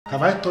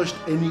Have I touched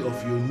any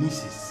of your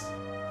nieces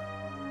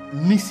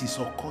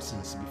or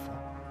cousins before?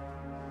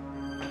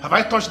 Have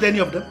I touched any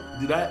of them?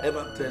 Did I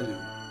ever tell you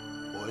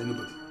or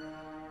anybody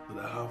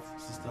that I have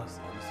sisters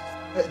or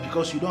nieces?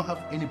 Because you don't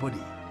have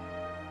anybody.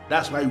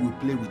 That's why you will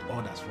play with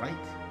others, right?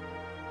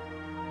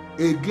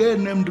 A girl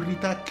named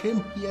Rita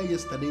came here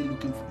yesterday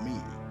looking for me.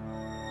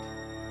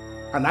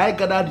 And I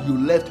gathered you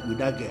left with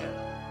that girl.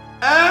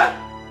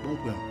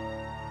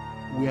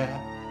 Where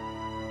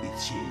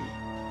is she?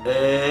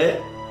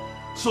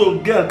 So a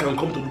girl can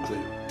come to look for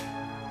you?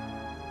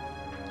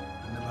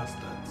 I never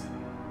start.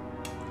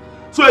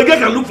 So a girl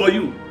can look for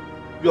you?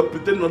 You're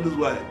pretending on this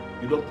why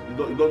you don't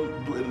do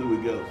anything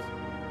with girls.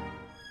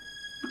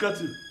 Look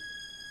at you.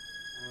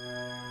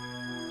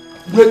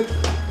 Wait.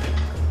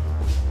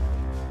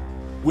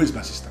 Where's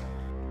my sister?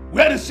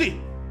 Where is she?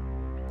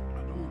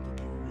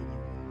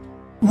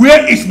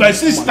 Where is my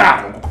sister?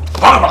 Get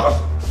out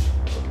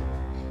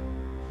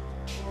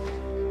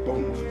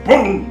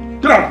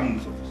from this office.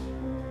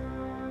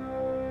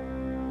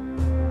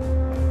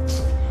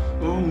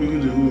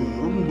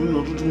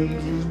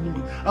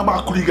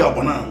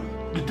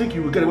 You think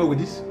you will get away with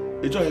this?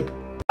 It's all help.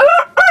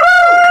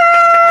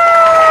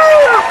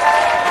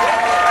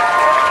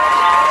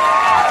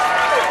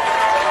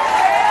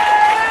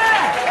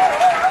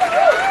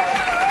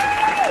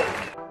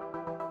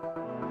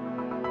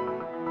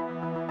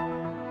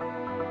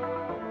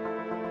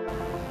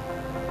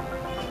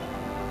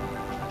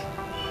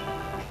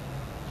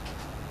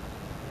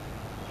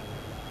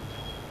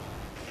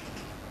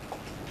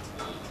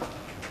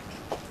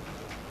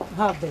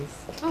 Have this.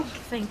 Oh,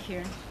 thank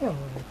you. You're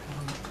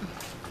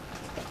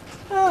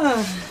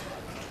welcome.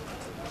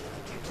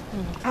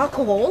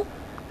 Alcohol?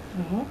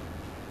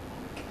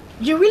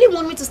 You really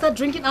want me to start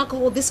drinking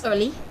alcohol this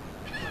early?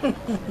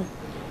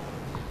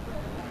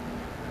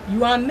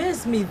 You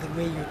amaze me the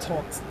way you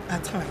talk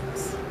at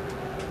times.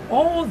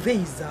 All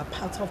these are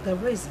part of the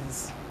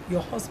reasons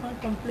your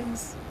husband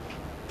complains.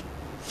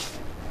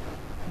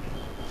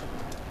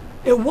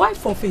 A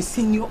wife of a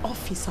senior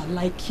officer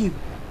like you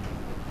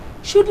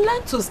should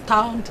learn to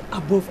stand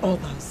above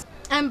others.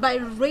 And by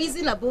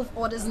raising above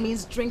others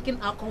means drinking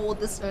alcohol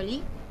this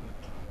early?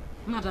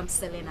 Madam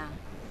Selena,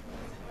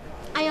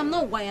 I am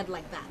not wired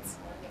like that.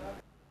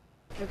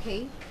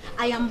 Okay?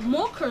 I am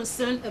more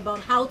concerned about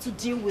how to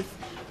deal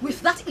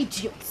with that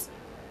idiot.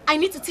 I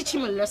need to teach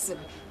him a lesson.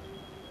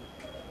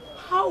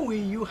 How will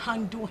you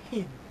handle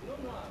him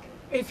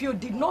if you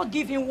did not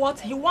give him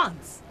what he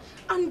wants?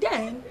 And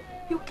then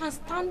you can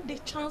stand the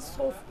chance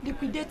of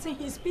liquidating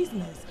his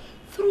business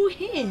through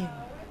him.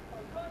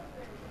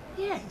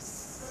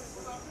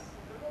 Yes.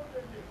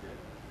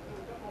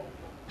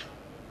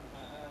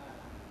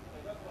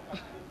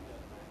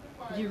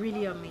 You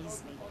really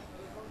amaze me.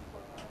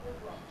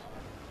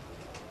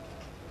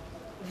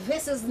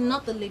 This is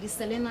not the Lady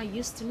Selena I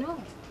used to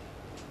know.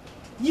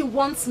 You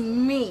want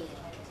me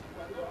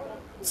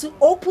to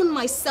open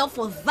myself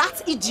for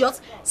that idiot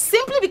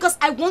simply because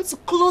I want to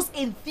close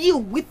a deal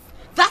with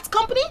that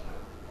company?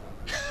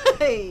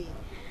 Hey,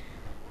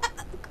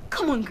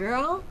 come on,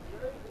 girl.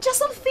 Just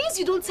some things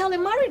you don't tell a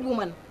married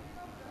woman.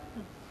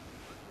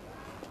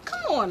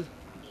 Come on.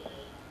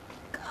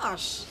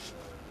 Gosh.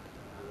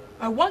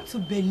 I want to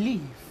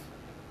believe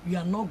you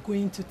are not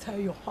going to tell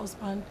your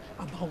husband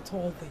about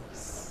all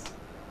this.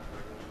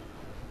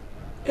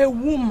 A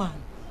woman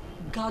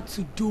got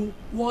to do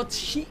what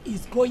she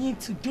is going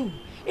to do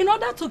in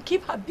order to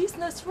keep her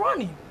business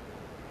running.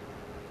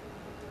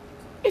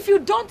 If you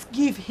don't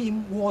give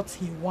him what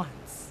he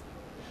wants,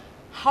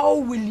 how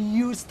will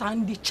you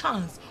stand the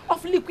chance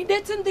of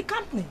liquidating the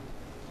company?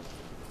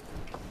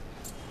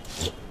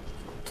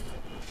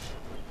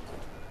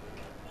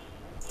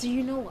 Do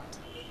you know what?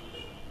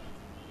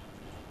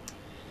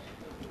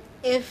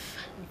 If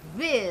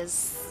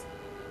this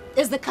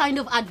is the kind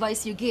of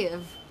advice you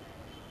give,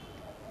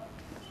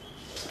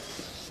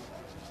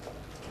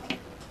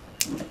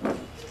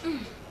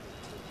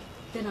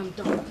 then I'm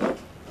done.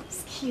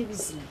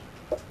 Excuse me.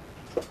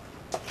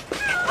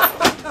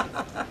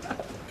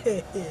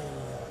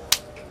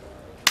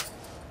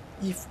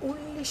 If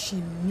only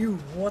she knew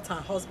what her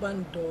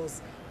husband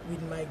does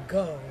with my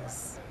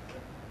girls,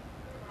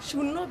 she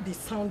will not be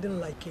sounding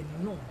like a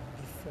nun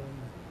before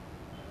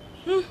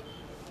me.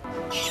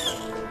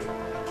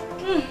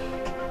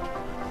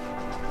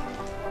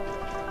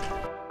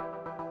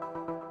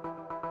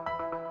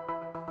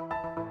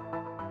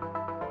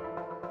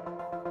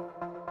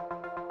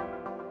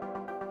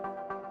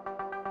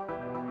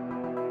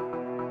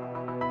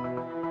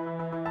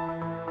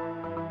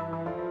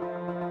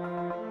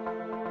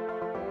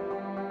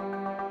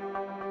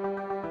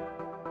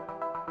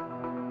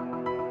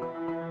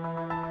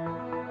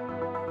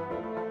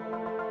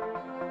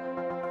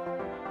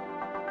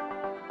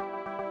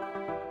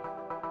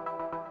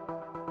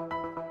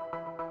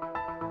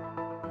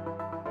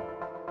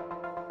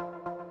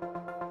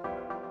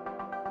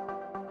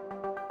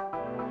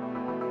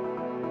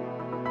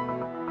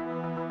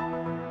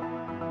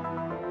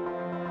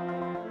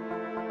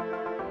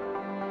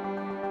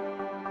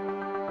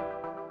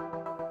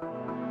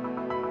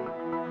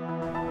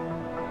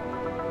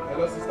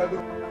 Hello, sister. Good.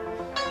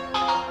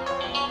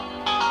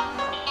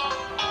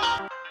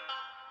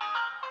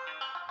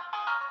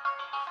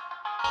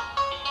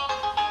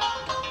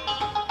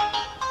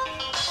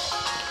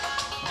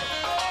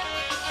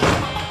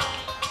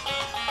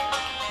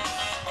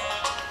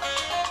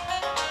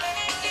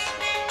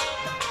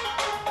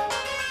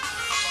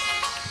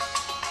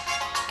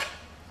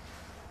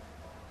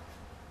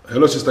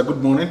 Hello, sister.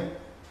 Good morning.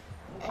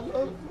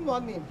 Hello, good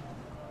morning.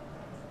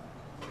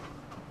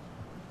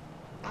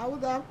 I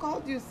would have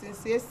called you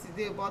since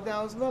yesterday, but there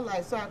was no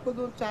light, so I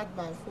couldn't charge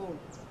my phone.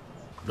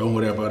 Don't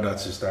worry about that,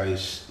 sister.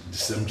 It's the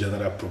same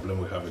general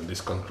problem we have in this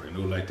country.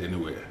 No light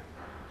anywhere.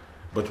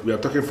 But we are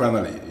talking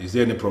finally. Is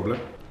there any problem?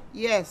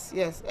 Yes,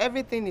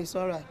 everything is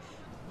all right.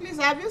 Please,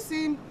 have you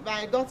seen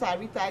my daughter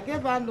Rita? I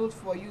gave her a note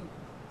for you.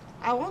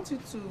 I want you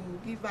to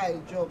give her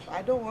a job.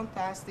 I don't want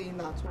her staying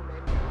at home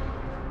anymore.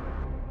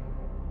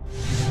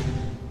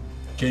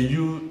 Can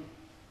you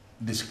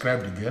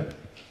describe the girl?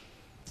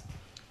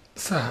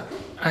 Sir,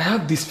 I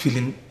have this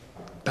feeling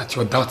that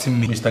you're doubting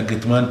me. Mr.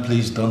 Gateman,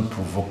 please don't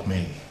provoke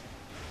me.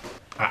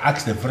 I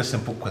asked a very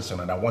simple question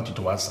and I want you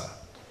to answer.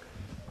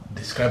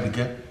 Describe the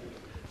girl.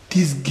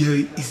 This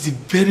girl is a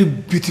very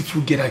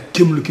beautiful girl that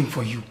came looking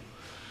for you.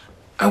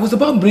 I was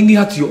about bringing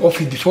her to your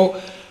office before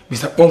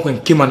Mr.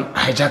 Onkwen came and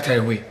hijacked her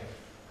away.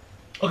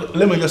 Okay,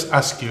 let me just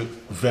ask you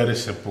a very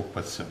simple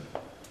question.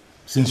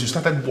 Since you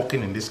started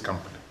working in this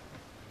company,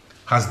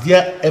 has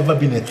there ever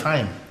been a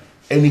time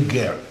any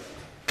girl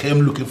came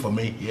looking for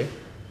me here?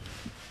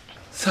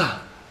 Sir,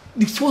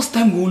 the first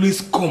time will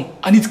always come,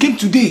 and it came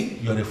today.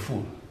 You're a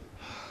fool.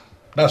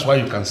 That's why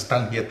you can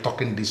stand here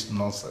talking this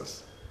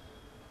nonsense.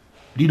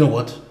 Do you know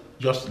what?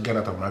 Just get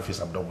out of my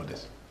face. I'm done with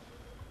this.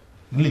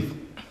 Leave.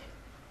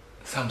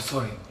 Sir, I'm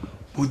sorry,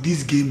 but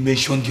this girl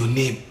mentioned your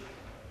name.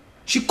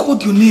 She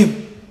called your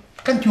name.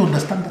 Can't you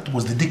understand that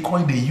was the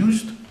decoy they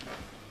used?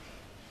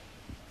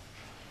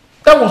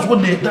 That was what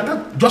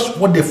just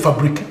what they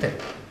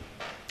fabricated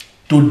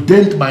to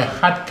dent my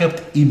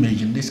hard-kept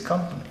image in this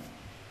company.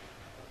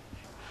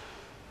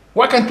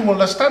 Why can't you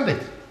understand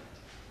it?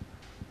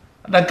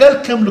 The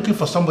girl came looking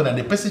for somebody and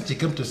the person she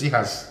came to see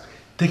has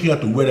taken her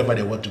to wherever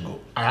they want to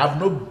go. I have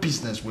no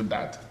business with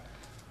that.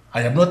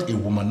 I am not a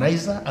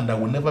womanizer and I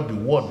will never be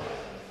one.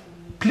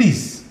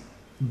 Please,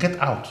 get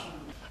out.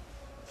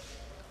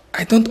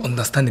 I don't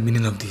understand the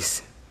meaning of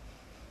this.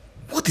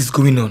 What is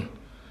going on?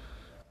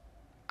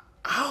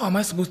 How am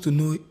I supposed to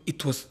know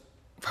it was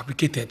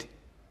fabricated?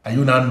 Are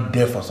you now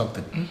there for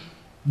something?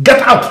 Get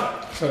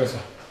out! Sorry, sir.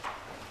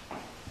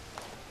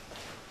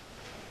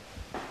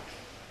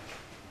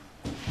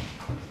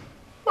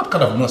 What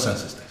kind of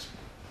nonsense is this?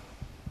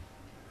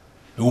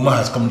 A woman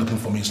has come looking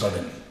for me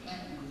suddenly.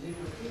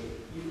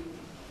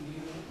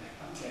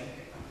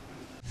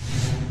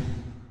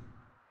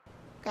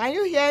 Can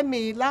you hear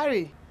me,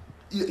 Larry?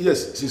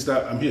 Yes,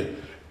 sister, I'm here.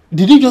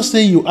 Did you just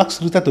say you asked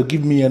Rita to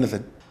give me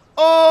anything?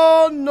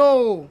 Oh,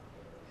 no.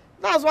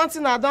 That's one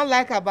thing I don't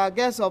like about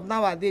girls of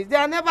nowadays. They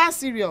are never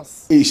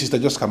serious. Hey, sister,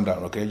 just calm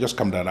down, okay? Just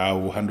calm down. I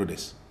will handle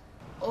this.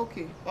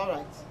 Okay, all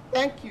right.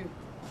 Thank you.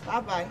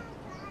 Bye-bye.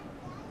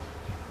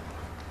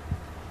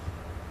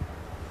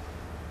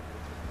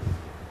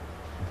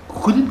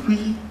 Couldn't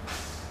we?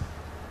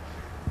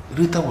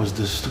 Rita was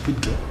the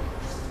stupid girl.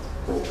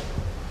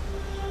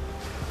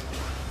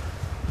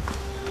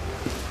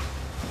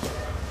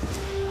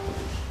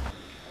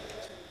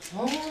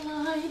 All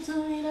I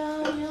do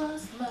without your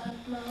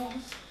smart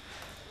mouth,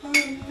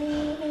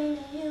 only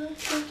you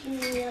take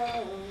me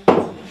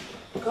out.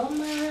 Got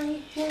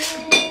my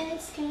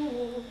head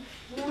skinny,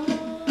 no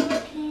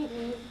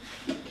kidding,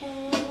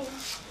 can't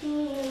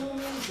feel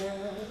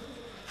that.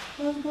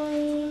 What's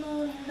going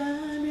on in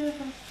that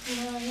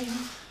beautiful life?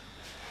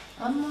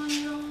 I'm on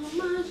your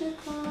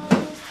magical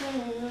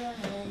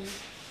right.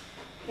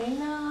 And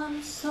now I'm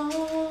so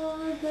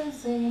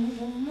busy,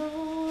 you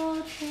know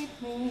what hit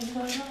me,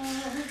 but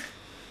I'll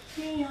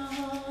be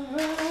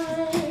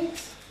alright.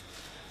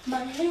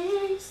 My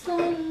head's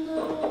on the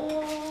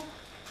wall,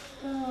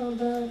 oh,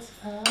 but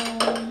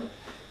I'm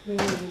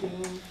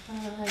breathing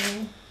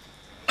fine.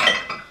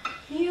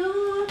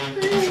 You're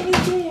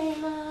crazy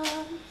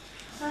now,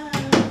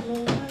 I'm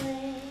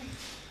away.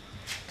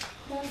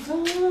 There's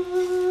all of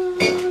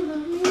me,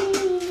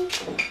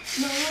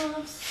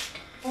 loves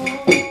all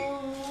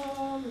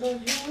of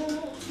you.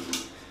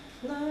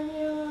 Learn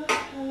your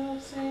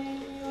curves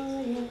and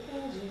your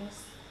edges.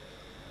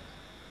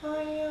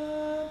 Are you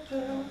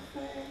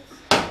perfect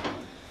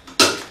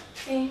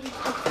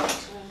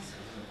imperfections?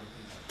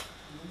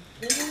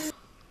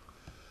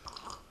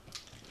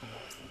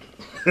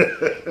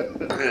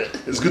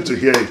 It's good to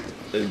hear it.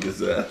 Thank you,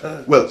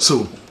 sir. Well,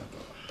 so,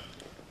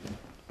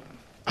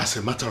 as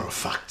a matter of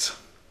fact,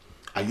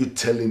 are you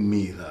telling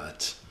me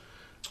that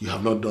you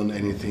have not done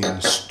anything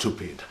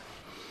stupid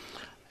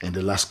in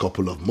the last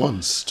couple of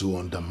months to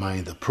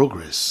undermine the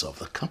progress of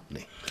the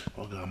company?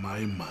 Okay, am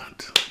I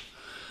mad?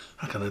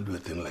 How can I do a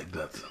thing like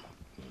that?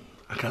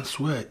 I can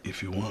swear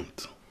if you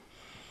want.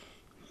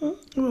 I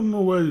don't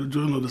know why you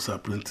join all these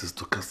apprentices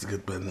to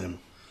castigate my name.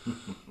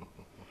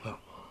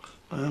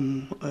 Well, I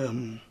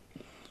am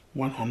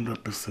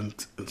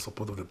 100% in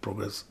support of the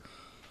progress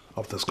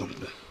of this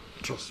company.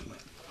 Trust me.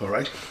 All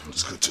right,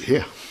 it's good to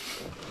hear.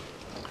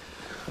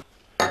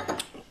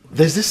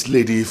 There's this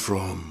lady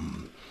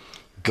from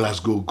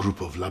Glasgow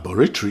Group of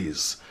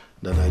Laboratories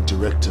that I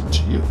directed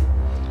to you.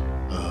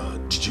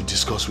 Did you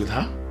discuss with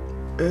her?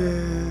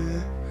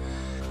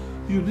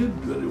 You did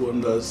very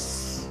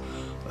wonders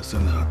by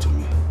sending her to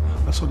me.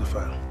 I saw the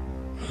file.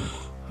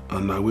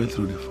 And I went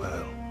through the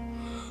file.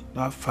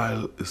 That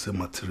file is a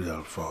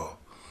material for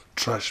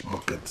trash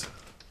bucket.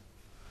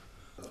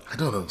 I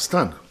don't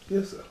understand.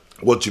 Yes, sir.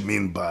 What do you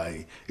mean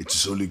by it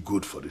is only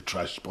good for the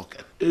trash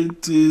bucket?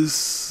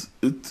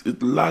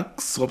 It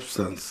lacks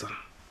substance, sir.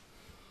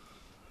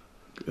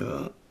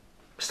 Yeah.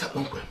 Mr.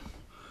 Onkwe,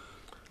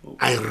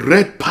 I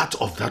read part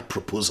of that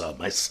proposal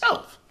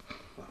myself.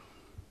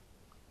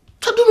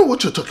 I don't know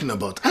what you're talking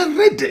about. I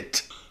read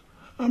it.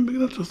 I'm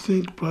beginning to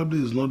think probably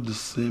it's not the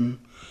same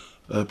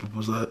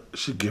proposal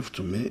she gave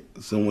to me,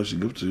 the same one she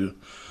gave to you.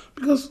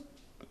 Because,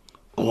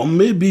 or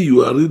maybe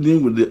you are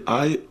reading with the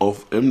eye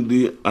of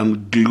MD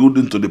and glued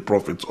into the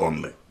profits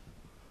only.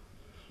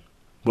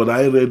 But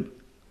I read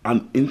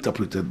and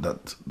interpreted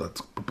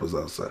that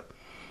proposal, sir.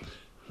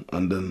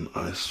 And then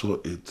I saw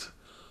it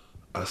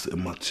as a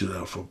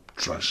material for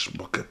trash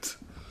bucket.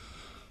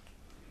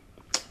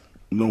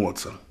 You know what,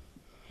 sir?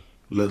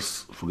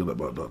 Let's forget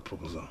about that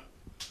proposal.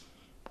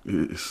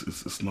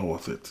 It's not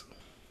worth it.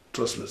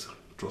 Trust me, sir.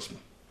 Trust me.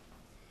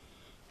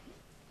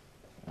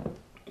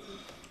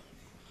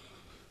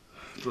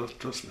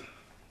 Trust me.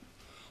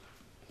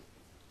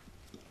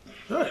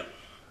 Hey.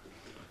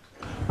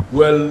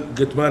 Well,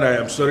 Getman, I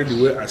am sorry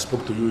the way I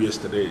spoke to you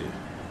yesterday.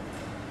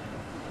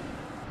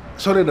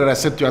 Sorry that I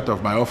sent you out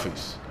of my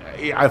office.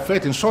 I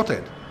felt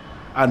insulted.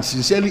 And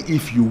sincerely,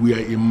 if you were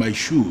in my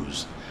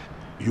shoes,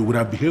 you would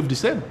have behaved the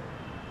same.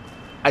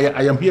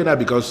 I am here now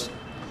because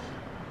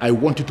I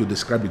want you to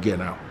describe the girl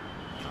now.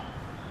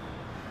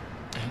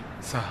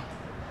 Sir,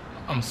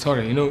 I'm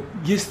sorry. You know,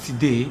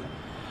 yesterday,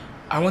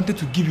 I wanted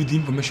to give you the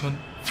information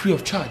free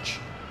of charge.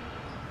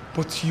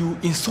 But you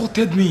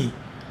insulted me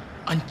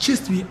and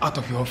chased me out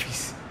of your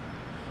office.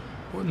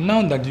 But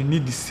now that you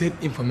need the said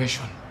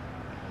information,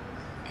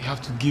 you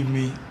have to give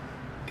me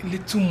a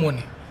little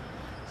money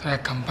so I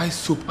can buy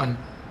soap and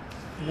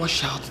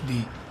wash out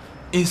the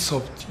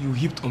insult you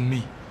heaped on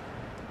me.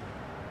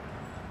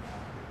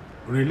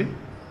 Really?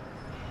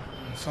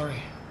 I'm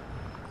sorry.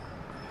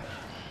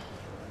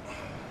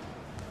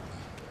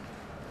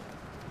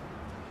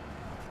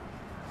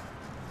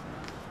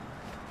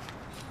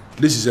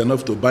 This is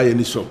enough to buy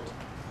any soap.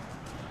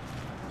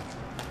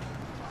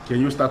 Can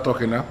you start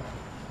talking now?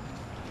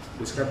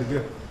 Describe the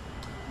girl.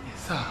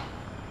 Yes, sir.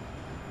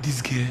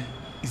 This girl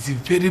is a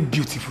very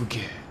beautiful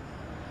girl.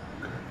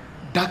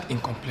 Dark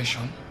in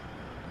complexion,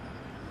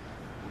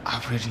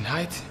 average in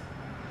height,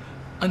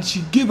 and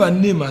she gave her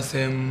name as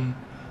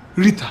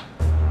Rita.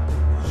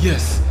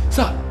 Yes,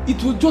 sir,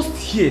 it was just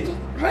here,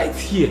 right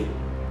here.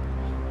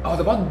 I was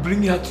about to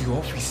bring her to your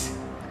office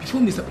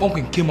before Mr.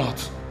 Pumpkin came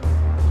out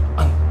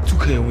and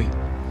took her away.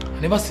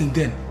 And ever since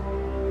then,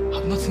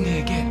 I've not seen her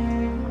again.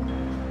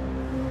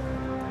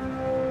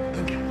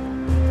 Thank you.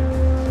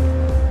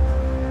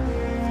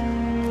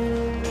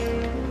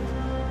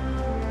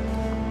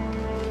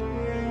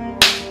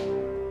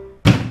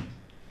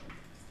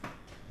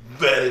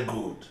 Very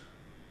good.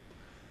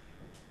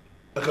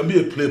 I can be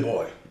a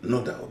playboy,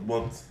 no doubt,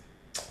 but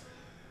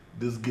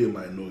this game,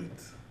 I know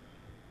it.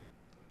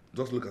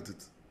 Just look at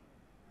it.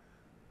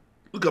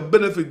 Look at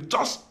benefit,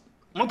 just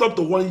not up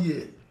to 1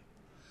 year.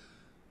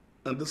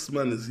 And this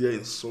man is here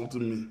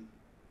insulting me.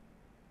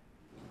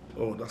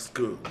 Oh, that's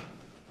good.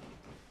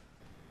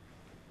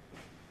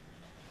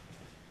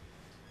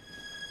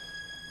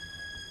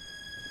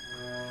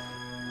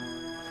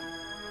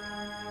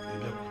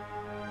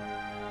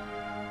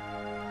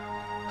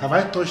 Have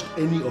I touched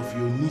any of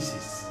your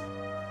nieces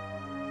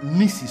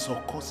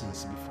or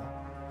cousins before?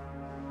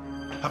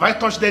 Have I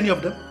touched any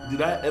of them?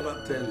 Did I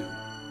ever tell you,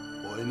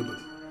 or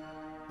anybody,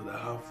 that I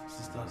have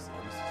sisters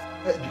or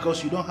sisters?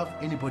 Because you don't have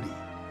anybody.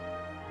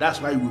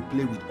 That's why you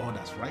play with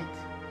others, right?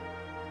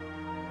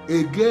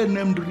 A girl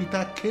named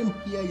Rita came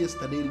here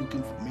yesterday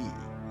looking for me.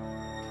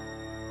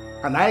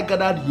 And I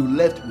gathered you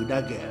left with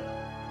that girl.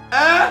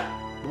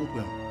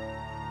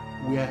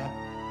 Where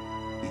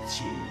is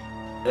she?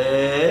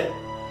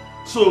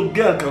 So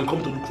girl can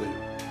come to look for you.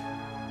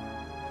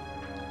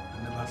 I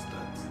never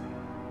start.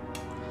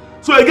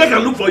 So a girl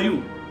can look for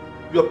you.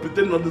 You're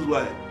pretending on this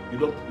way. You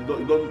don't do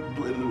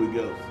anything with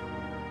girls.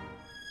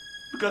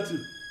 Look at you.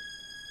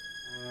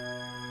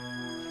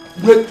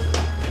 Wait.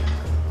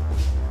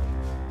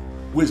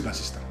 Where's my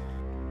sister?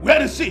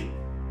 Where is she?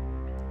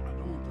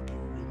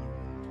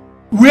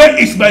 Where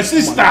is my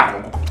sister?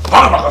 Get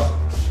out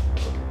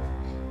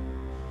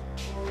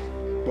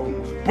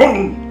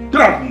from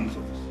this office.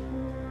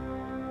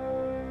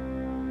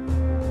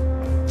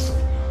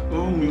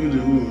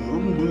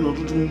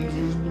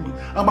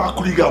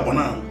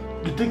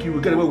 You think you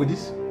will get away with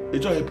this?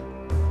 It's all help.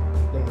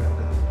 Don't worry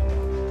about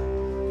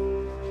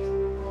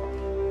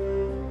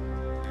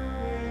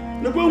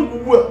They're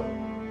going well.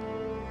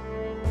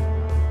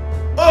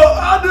 Oh,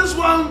 all this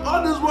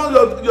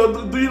one you're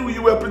doing,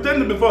 you were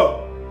pretending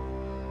before.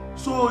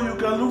 So you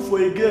can look for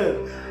a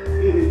girl.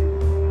 Hey,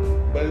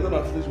 by the time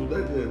I finish with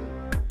that girl.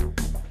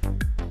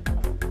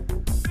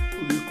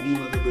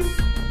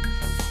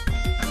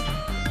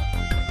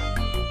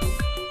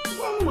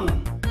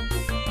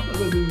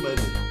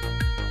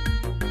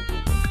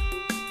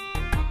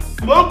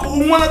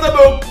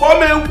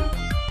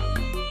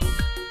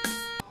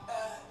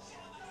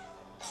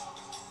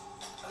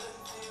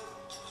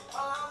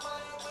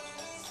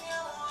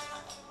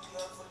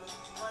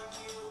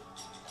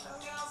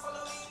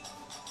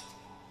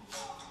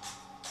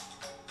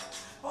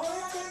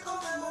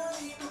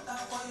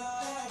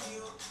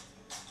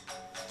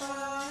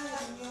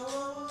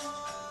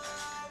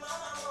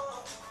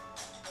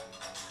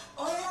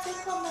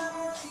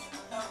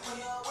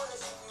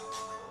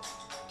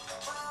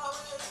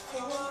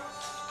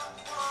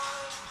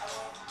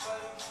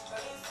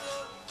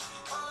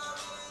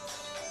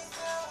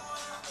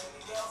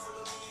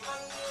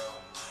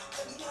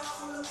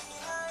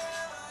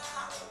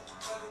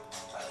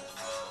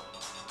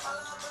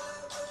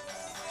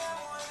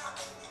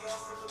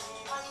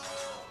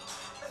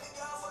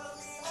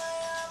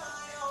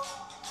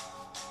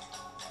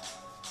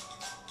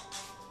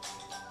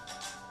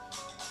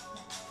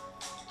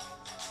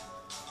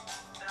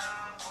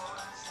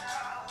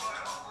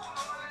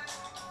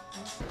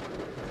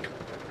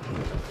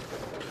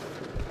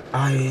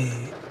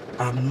 I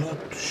am not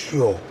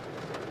sure,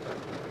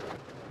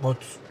 but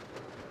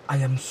I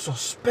am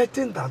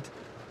suspecting that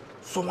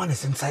someone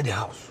is inside the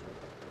house.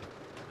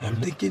 I'm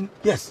thinking,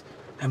 yes,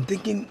 I'm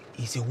thinking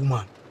it's a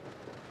woman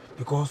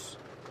because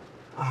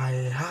I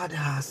heard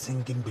her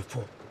singing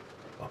before.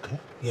 Okay.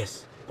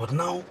 Yes, but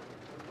now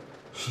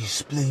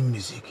she's playing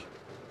music.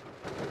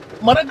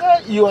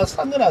 Managa, you are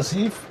sounding as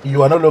if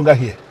you are no longer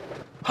here.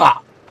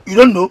 Ha! You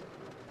don't know?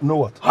 Know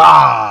what?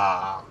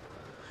 Ha!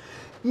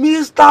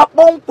 Mr.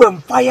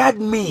 Bonkwem fired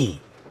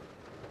me.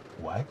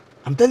 Why?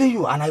 I'm telling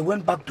you, and I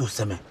went back to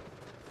Seme.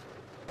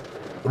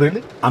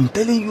 Really? I'm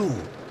telling you.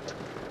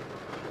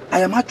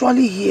 I am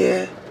actually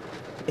here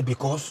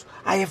because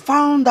I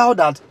found out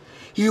that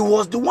he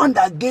was the one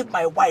that gave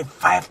my wife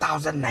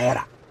 5,000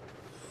 naira.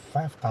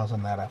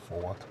 5,000 naira for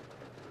what?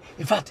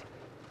 In fact,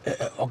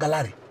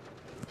 Ogalari,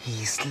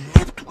 he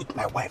slept with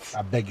my wife.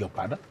 I beg your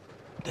pardon?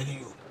 I'm telling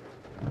you.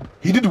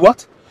 He did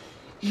what?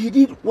 He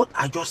did what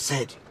I just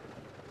said.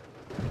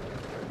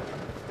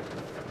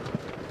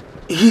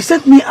 He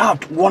sent me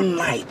out one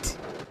night.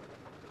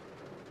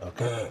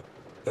 Okay.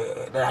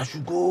 That I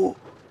should go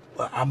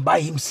and buy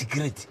him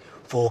cigarette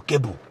for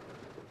cable.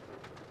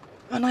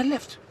 And I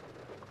left.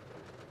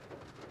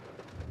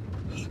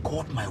 He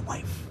called my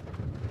wife,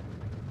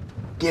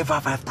 gave her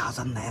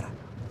 5,000 naira,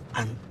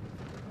 and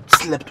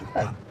slept with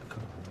her.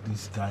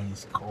 This guy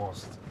is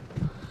cursed.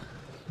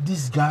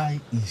 This guy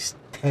is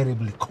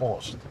terribly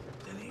cursed.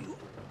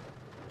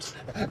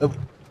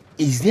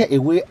 Is there a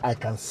way I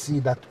can see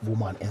that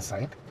woman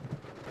inside?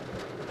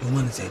 The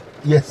woman inside?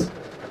 Yes.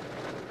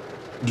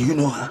 Do you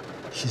know her?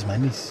 She's my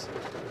niece.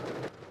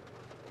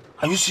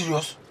 Are you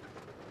serious?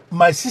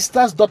 My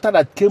sister's daughter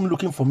that came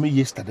looking for me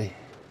yesterday.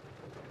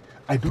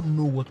 I don't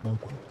know what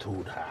Uncle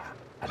told her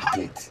at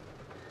the gate.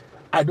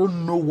 I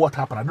don't know what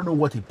happened. I don't know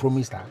what he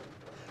promised her.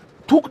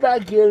 Took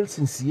that girl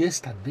since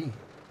yesterday.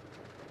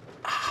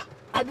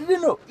 I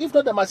didn't know. If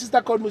not that my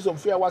sister called me some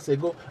few hours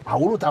ago, I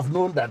wouldn't have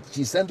known that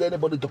she sent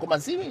anybody to come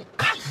and see me.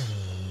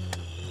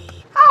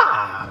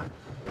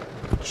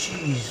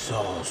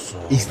 Jesus.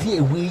 Is there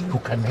a way you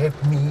can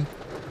help me?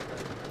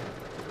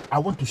 I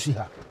want to see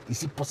her.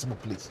 Is it possible,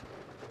 please?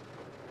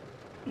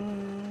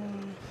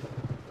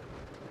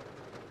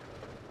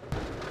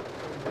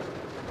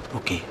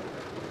 Okay.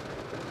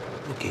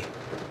 Okay.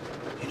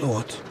 You know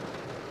what?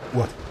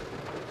 What?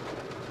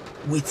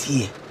 Wait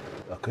here.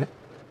 Okay.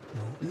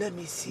 No, let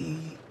me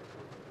see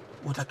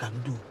what I can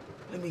do.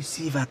 Let me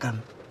see if I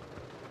can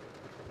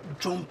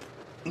jump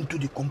into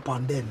the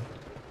compound, then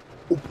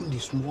open the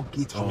small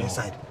gate from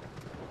inside.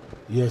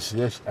 Yes,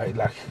 I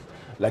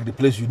like the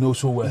place you know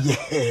so well.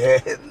 Yeah,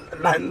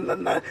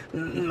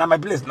 na my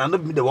place. Now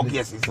not me the work.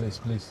 Yes,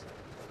 please.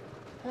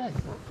 Hey.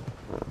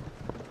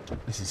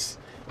 This is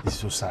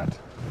so sad.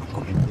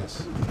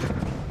 Yes.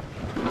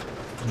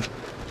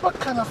 What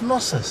kind of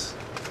nonsense?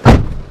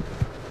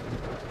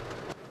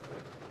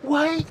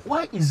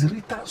 Why is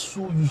Rita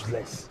so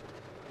useless?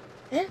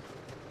 Eh?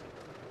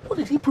 What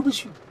did he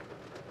promise you?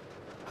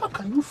 How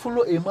can you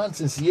follow a man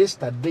since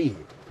yesterday?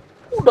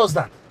 Who does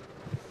that?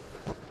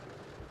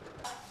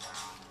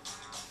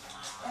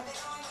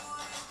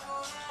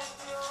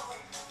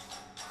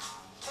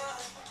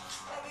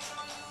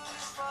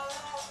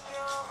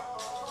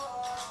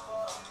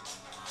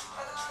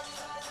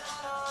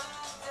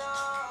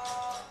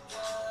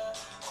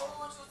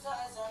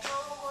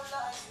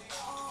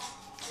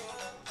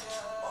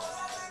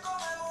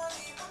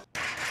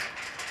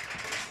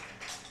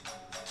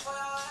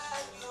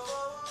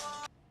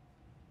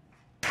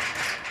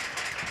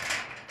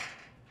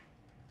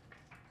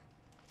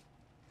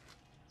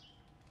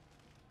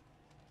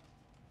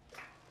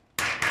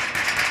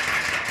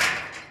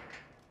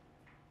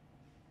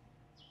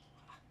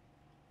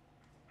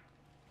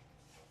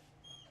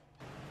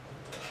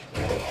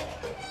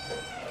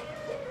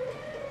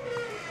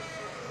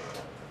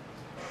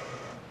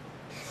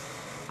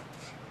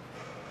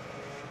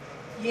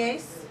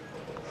 Yes?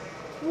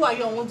 Who are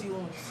you and what do you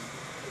want?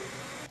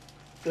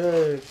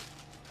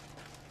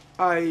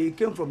 I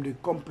came from the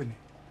company.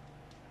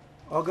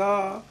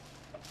 Oga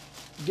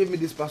gave me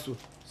this parcel.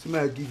 See,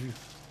 I give you.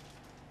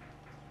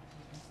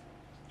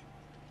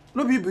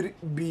 No, be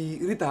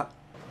Rita.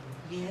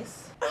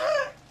 Yes.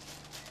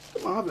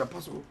 Come on, have your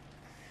parcel.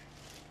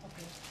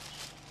 Okay.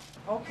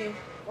 Okay,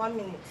 1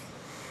 minute.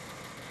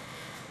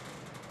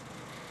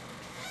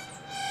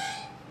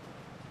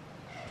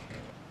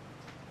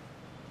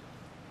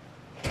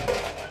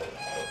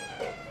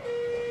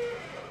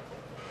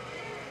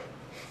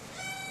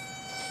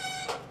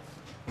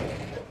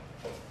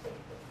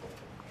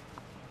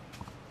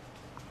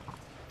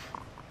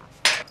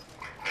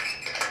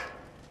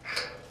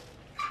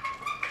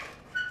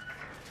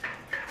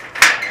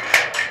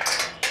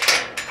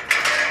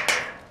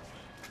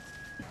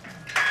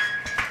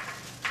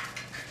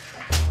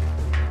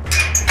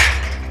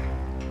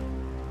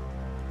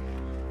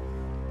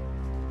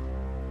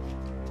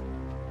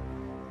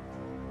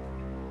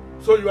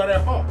 So you are a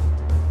whore.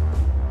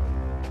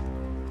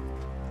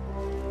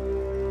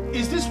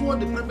 Is this what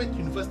the private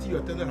university you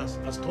attended has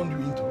turned you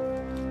into?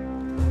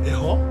 A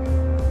whore?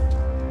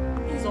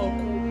 Please,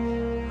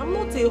 uncle. I'm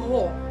not a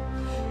whore.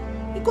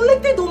 He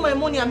collected all my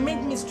money and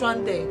made me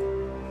stranded.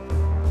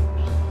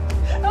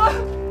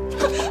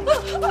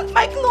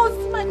 My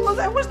clothes.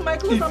 I washed my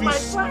clothes and my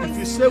clothes. If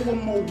you say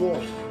one more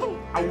word,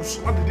 I will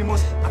slap the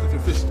demons out of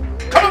your face.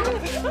 Come on!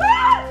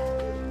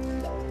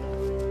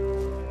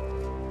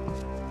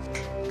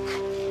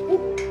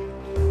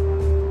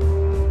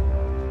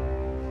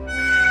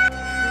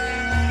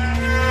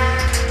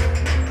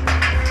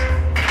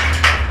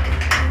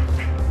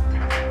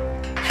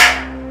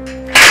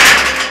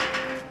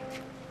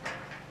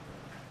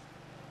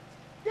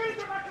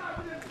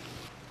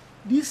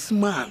 This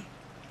man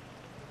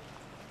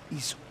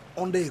is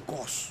under a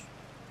curse.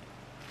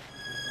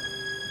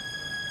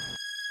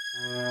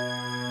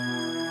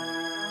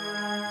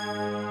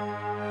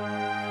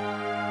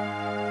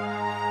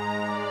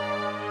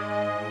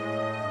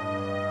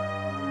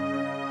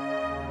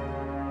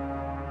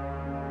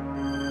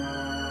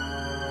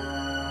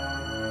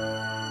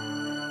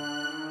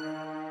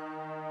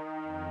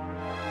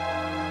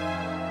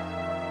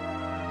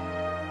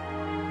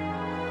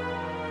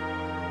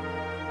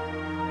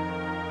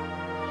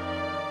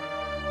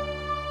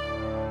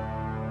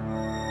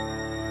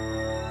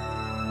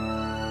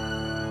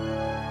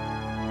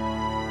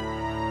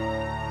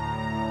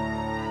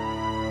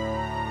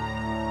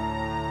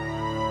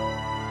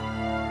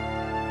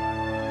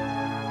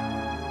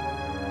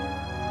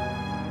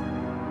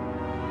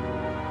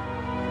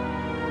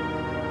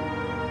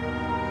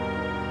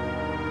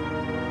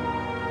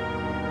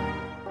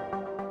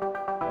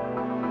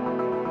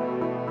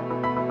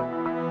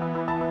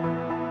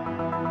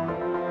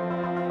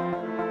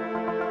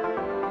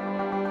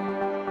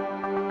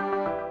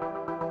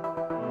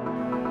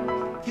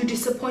 You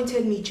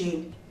disappointed me,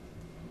 Jane.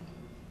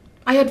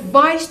 I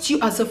advised you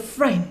as a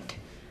friend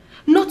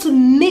not to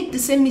make the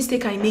same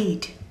mistake I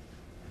made.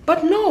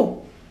 But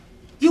no,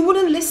 you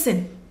wouldn't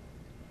listen.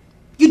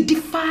 You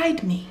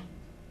defied me.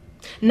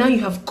 Now you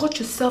have got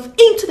yourself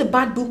into the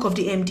bad book of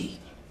the MD.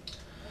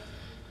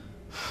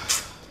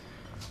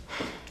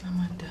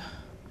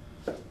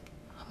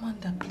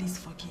 Amanda, please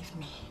forgive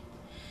me.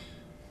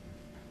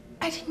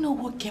 I didn't know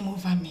what came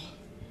over me.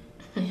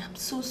 I am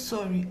so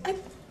sorry. I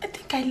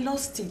think I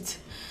lost it.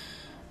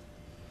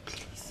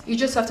 Please. You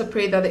just have to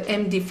pray that the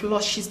MD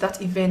flushes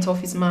that event off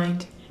his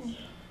mind.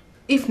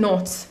 If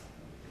not,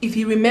 if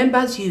he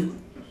remembers you,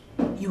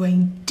 you are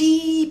in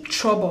deep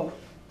trouble.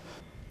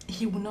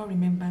 He will not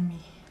remember me.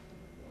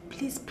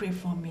 Please pray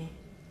for me.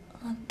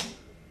 And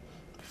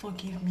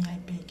forgive me, I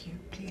beg you,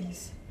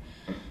 please.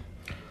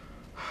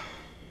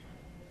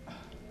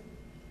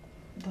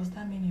 Does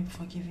that mean you've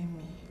forgiven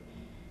me?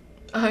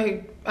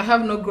 I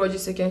have no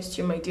grudges against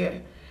you, my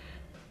dear.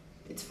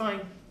 It's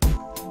fine.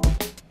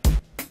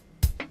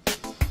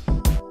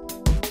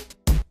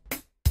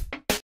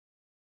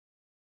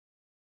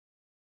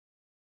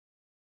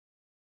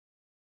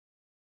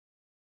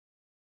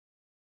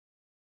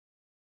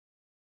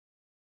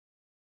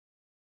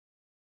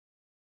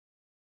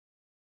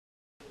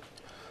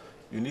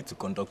 You need to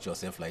conduct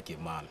yourself like a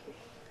man.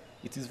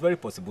 It is very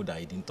possible that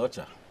he didn't touch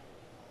her.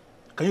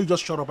 Can you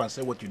just shut up and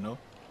say what you know?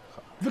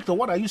 Victor,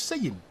 what are you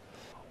saying?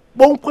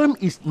 Bonkwem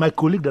is my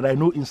colleague that I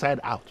know inside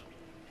out.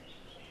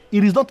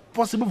 It is not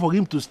possible for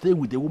him to stay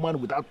with a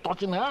woman without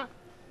touching her.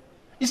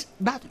 Is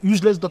that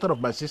useless daughter of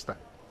my sister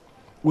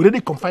already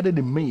confided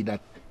in me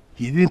that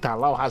he didn't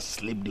allow her to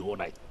sleep the whole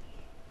night.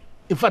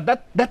 In fact,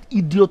 that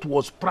idiot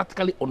was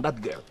practically on that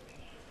girl.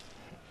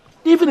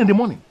 Even in the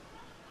morning,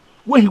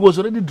 when he was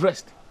already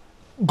dressed,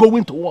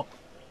 going to work,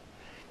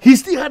 he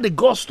still had the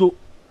guts to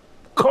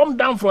come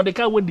down from the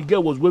car when the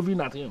girl was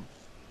waving at him,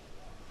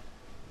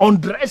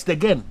 undressed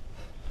again,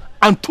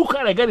 and took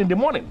her again in the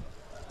morning,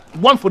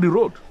 one for the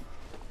road.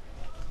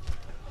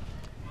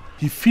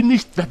 He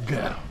finished that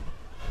girl.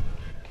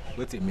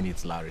 Wait a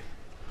minute, Larry.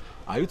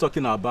 Are you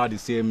talking about the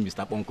same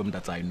Mr. Bonkwem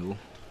that I know?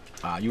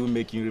 Are you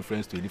making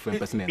reference to a different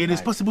person entirely? It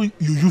is possible you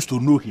used to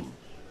know him.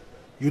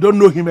 You don't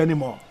know him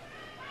anymore.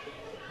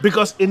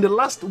 Because in the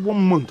last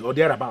 1 month or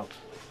thereabout,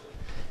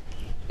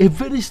 a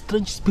very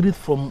strange spirit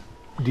from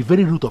the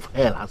very root of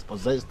hell has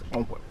possessed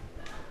Uncle.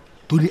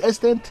 To the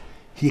extent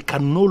he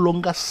can no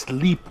longer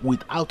sleep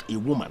without a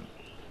woman.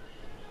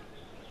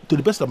 To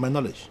the best of my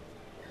knowledge,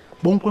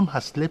 Bonkwem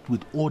has slept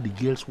with all the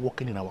girls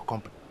working in our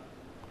company.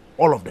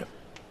 All of them.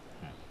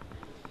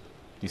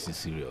 This is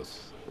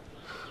serious.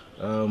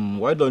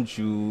 Why don't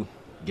you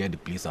get the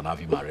police and have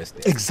him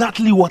arrested?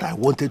 Exactly what I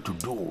wanted to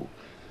do.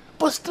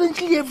 But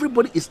strangely,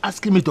 everybody is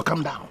asking me to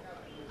calm down.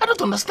 I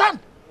don't understand.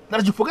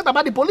 That you forget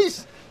about the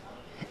police.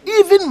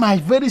 Even my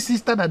very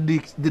sister that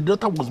the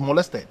daughter was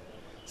molested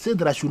said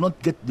that I should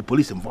not get the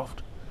police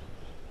involved.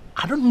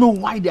 I don't know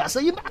why they are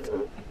saying that.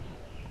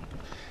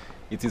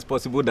 It is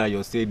possible that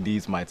your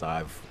Sadie might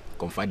have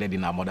confided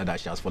in her mother that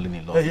she has fallen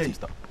in love with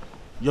him.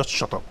 Just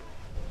shut up.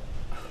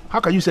 How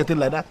can you say things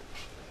like that?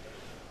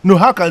 No,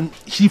 how can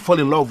she fall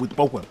in love with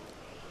Bonkwem?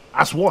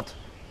 As what?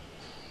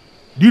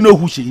 Do you know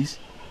who she is?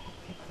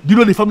 Do you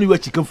know the family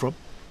where she came from?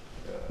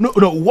 No,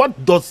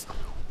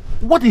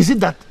 what is it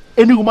that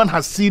any woman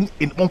has seen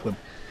in Bonkwem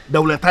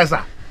that will entice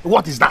her?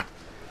 What is that?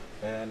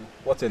 And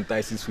what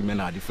entices women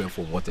are different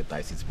from what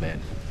entices men.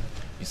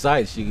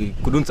 Besides, she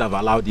couldn't have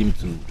allowed him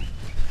to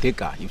take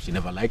her if she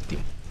never liked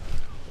him.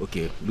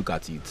 Okay, look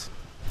at it.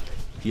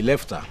 He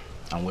left her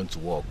and went to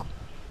work.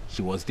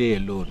 She was there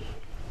alone,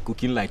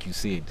 cooking like you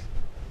said,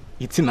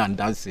 eating and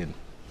dancing.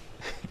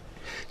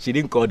 She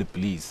didn't call the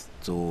police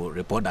to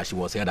report that she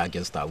was held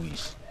against her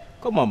wish.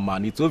 Come on,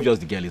 man, it's obvious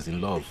the girl is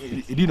in love.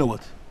 Do you know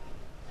what?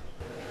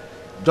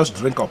 Just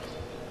drink up.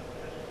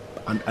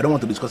 And I don't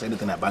want to discuss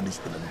anything about this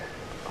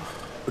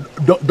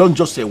anymore. Don't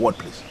just say a word,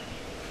 please.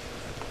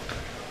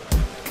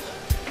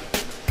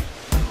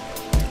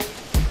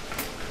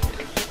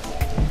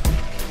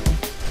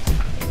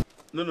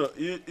 No,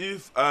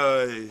 if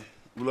I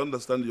will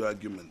understand your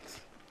argument.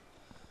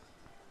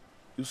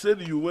 You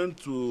said you went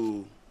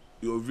to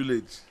your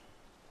village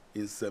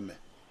in Seme.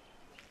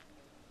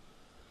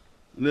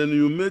 Then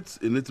you met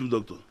a native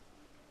doctor.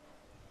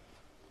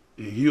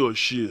 And he or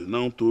she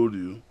now told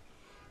you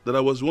that I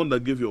was the one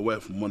that gave your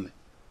wife money.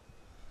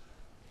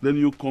 Then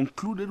you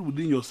concluded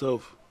within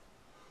yourself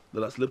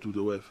that I slept with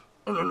your wife.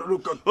 No,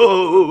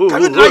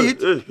 Can you deny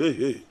it?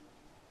 Hey.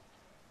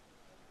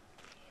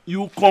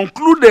 You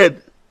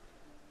concluded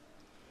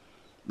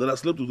that I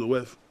slept with your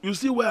wife. You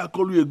see why I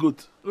call you a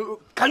goat?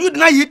 Can you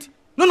deny it?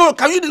 No,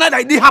 can you deny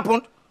that it didn't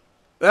happen?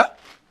 Yeah?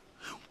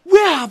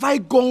 Where have I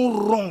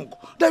gone wrong?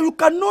 That you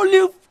cannot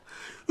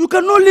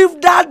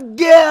leave that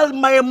girl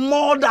my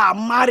mother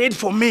married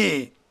for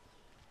me.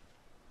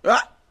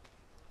 Yeah?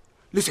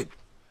 Listen,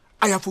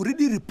 I have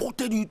already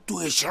reported you to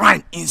a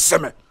shrine in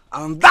Seme,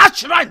 and that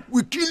shrine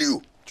will kill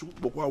you.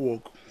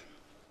 Walk.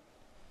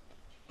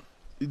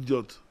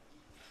 Idiot.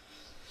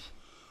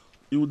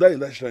 You will die in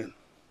that shrine.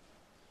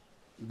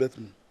 Bet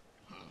me.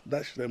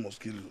 That shrine must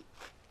kill you.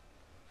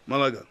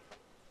 Malaga,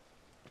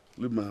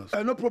 leave my house.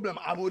 No problem.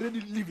 I'm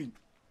already leaving.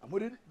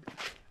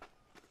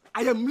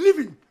 I am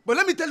leaving. But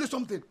let me tell you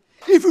something.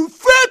 If you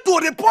fail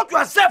to report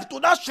yourself to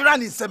that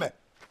shrine in Seme,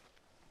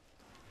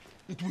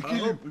 it will kill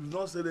you. You've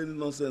not said any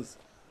nonsense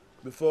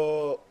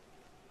before.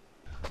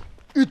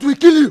 It will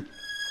kill you.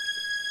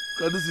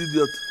 Look at this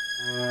idiot.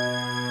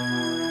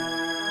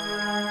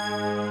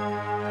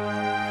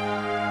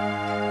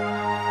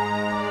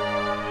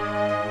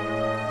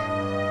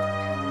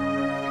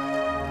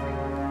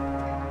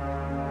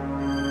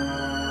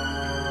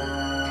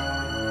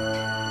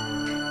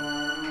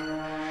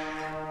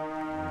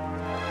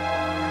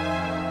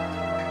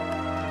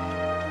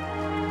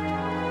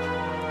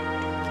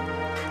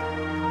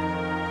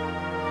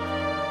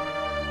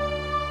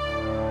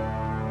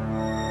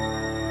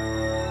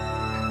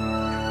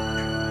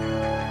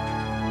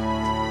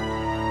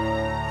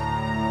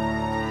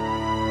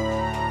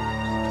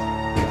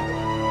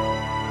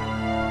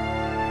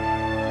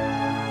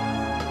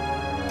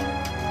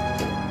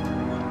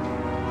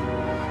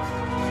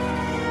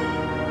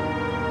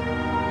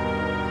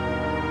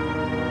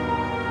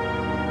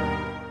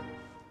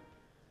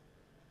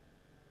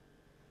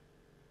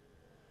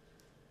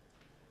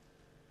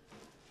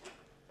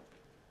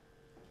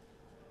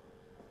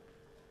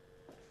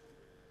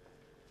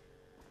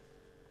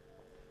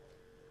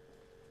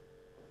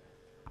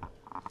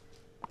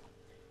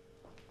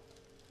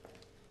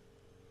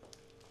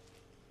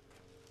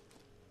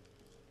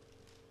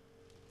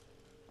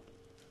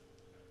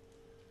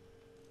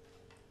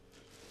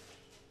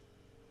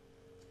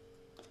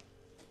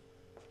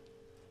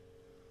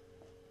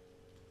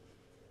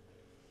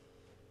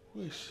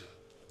 Wish.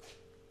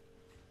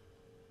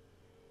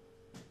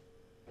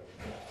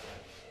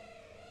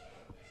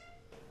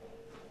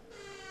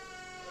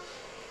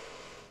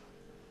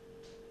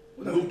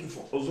 What are you looking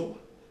for? Also?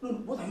 No,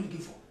 what are you looking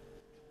for?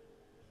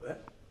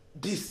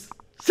 This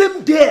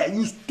same girl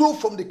you stole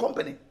from the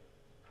company.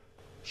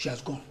 She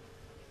has gone.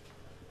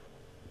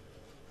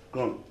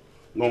 Gone?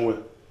 Gone where?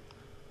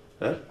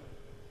 Eh?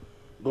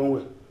 Gone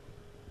where?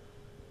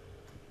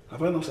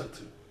 Have I not sacked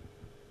you?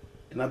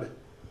 Inabe,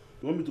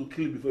 you want me to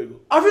kill you before you go?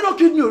 Have you not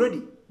killed me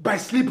already? By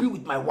sleeping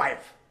with my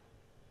wife.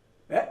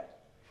 Eh?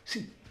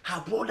 See,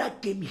 her brother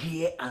came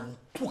here and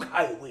took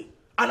her away.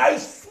 And I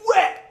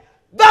swear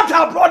that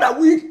her brother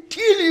will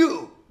kill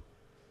you.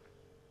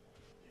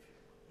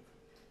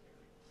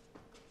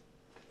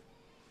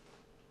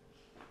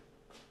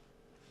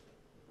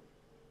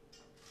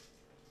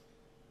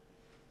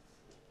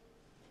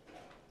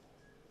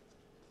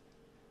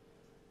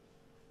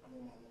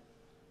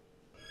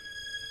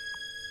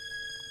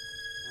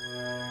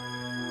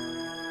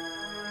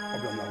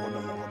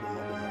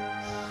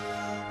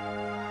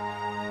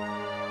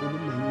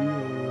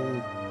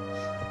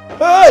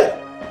 Hey!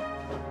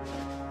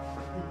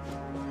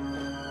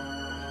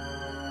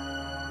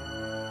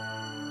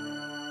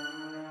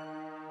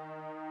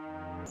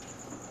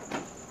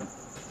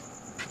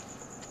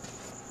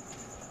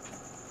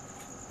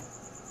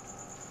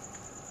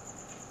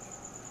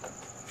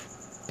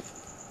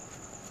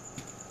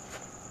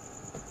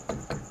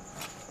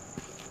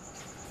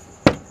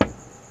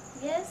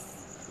 Yes?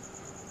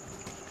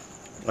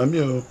 I'm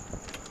here.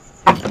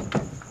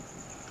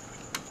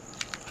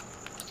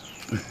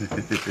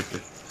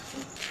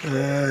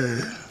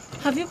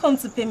 Have you come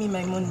to pay me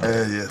my money?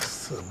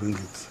 Yes, I'll bring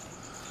it.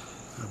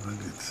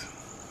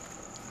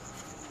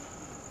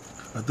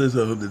 I tell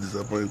you, I hope they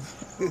disappoint.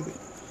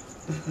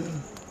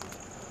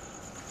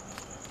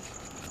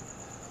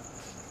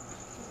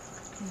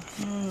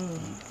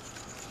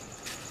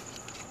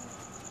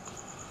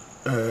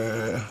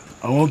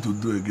 I want to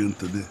do again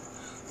today.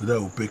 Today I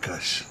will pay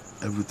cash,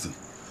 everything.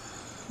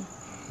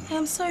 I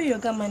am sorry,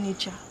 Yoga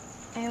Manager.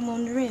 I am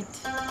on red.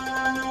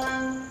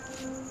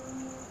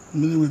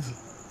 Minute.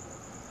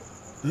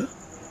 Yeah?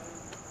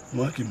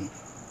 Makimo.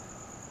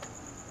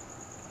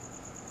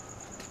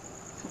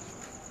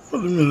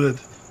 What do you mean red?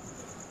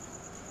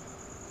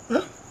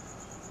 Huh?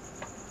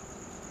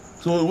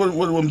 So what do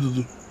you want me to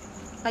do?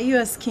 Are you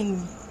asking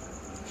me?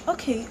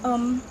 Okay,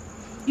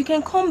 you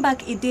can come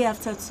back a day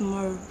after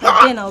tomorrow.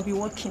 But then I'll be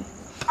working.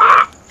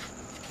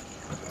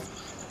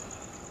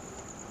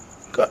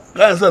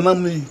 Guys, I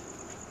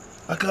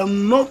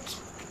cannot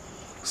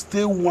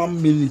stay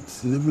 1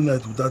 minute in every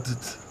night without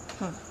it.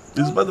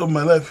 It's part of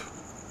my life.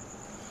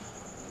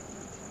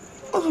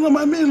 What's on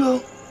my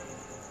meal?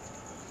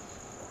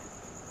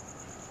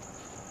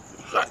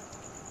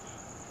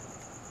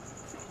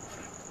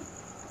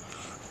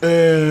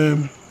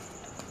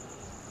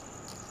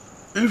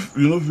 If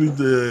you don't feel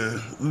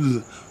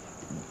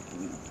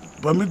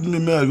permit me,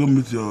 may I go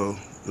meet your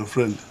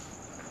friend?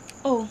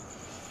 Oh,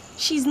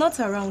 she's not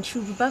around.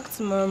 She'll be back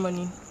tomorrow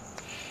morning.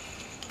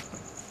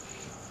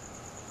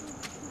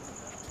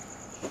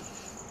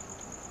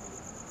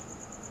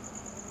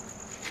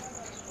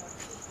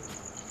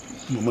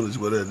 Mama is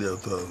what I did.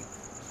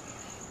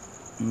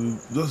 You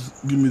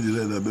just give me the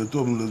letter, but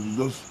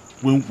just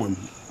when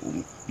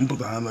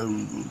put a hand, I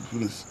will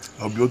finish.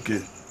 I'll be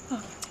okay.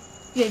 Oh,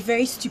 you're a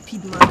very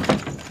stupid man.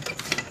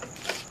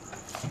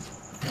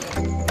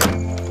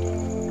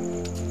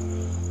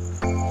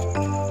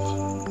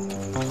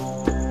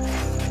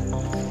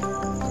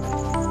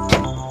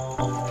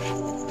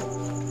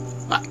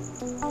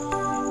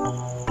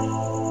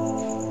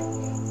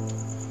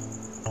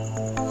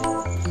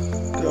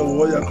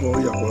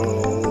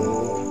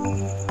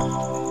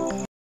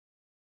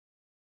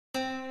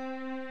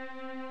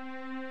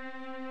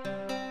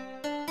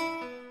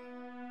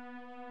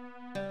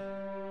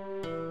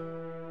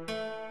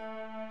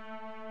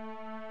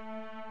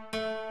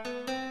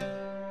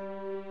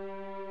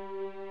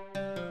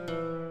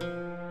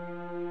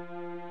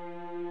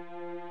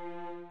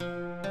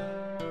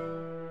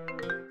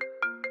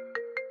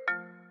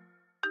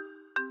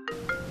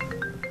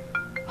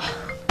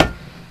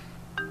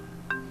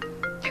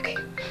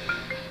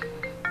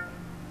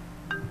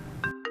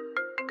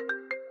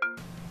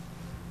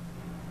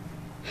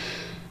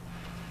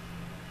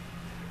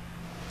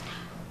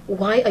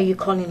 Why are you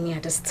calling me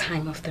at this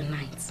time of the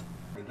night?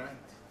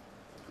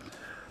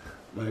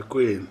 My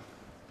queen,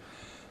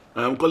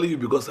 I am calling you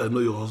because I know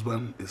your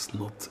husband is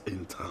not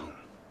in town.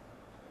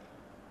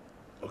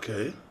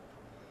 Okay?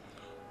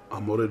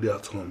 I'm already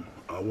at home.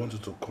 I want you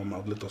to come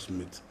out, let us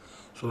meet,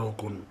 so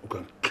that we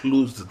can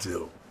close the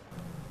deal.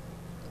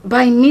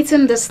 By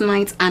meeting this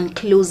night and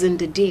closing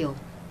the deal,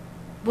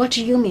 what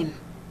do you mean?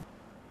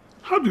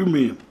 How do you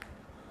mean?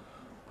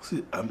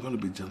 See, I'm going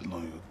to be gentle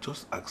on you.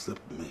 Just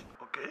accept me,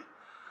 okay?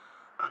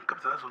 And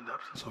capitalize on the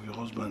absence of your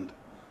husband,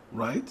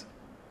 right?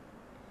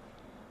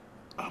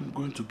 I'm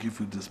going to give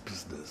you this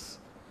business.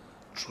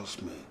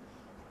 Trust me.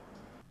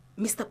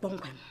 Mr.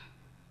 Pongwen,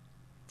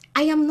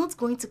 I am not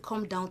going to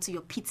come down to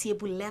your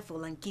pitiable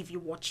level and give you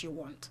what you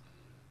want.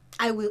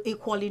 I will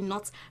equally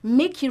not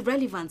make you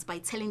relevant by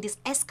telling these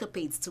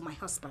escapades to my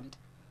husband.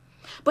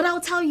 But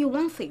I'll tell you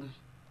one thing.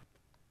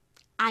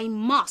 I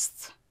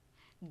must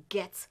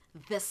get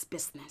this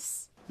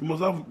business. You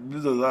must have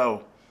business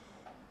now.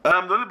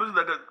 I'm the only person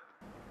that can...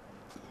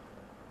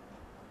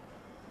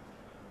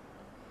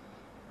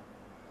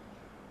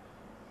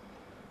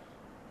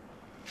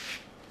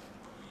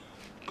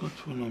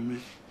 Got one on me.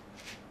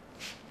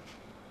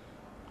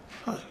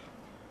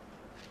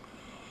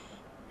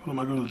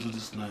 What am I going to do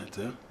this night,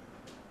 eh?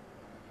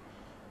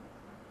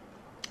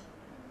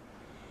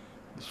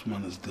 This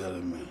woman is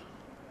daring me.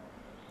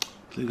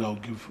 I think I'll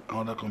give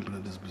another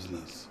company this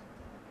business.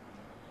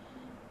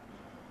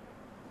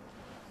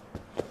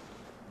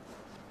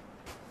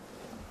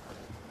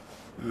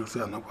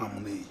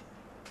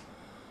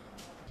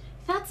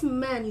 That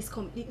man is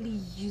completely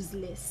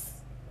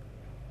useless.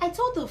 I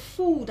told the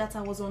fool that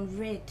I was on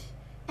red,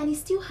 and he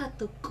still had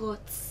the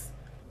guts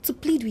to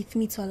plead with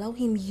me to allow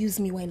him use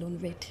me while on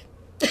red.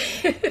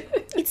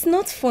 It's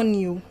not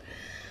funny.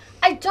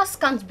 I just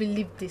can't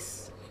believe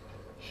this.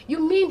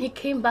 You mean he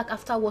came back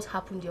after what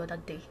happened the other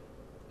day?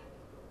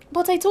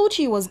 But I told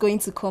you he was going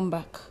to come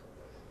back.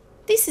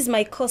 This is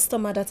my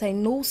customer that I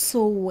know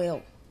so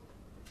well.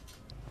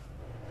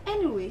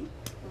 Anyway,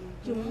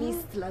 you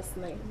missed last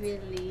night.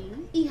 Really?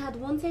 He had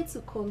wanted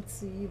to come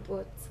to you,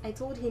 but I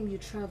told him you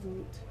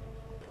traveled.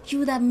 You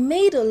would have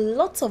made a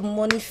lot of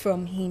money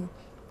from him.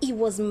 He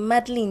was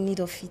madly in need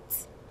of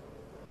it.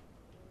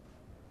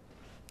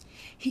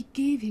 He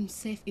gave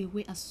himself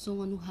away as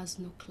someone who has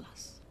no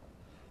class.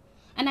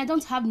 And I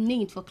don't have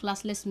need for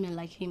classless men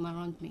like him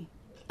around me.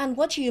 And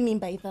what do you mean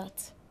by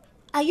that?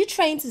 Are you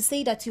trying to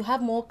say that you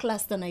have more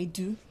class than I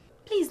do?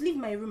 Please leave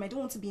my room. I don't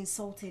want to be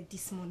insulted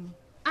this morning.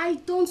 I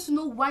don't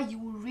know why you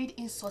will read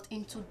insult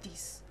into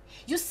this.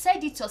 You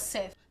said it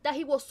yourself, that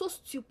he was so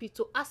stupid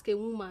to ask a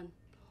woman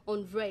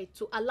on red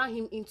to allow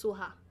him into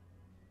her.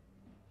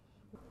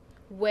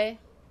 Where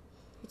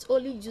it's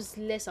only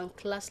useless and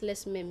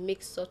classless men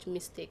make such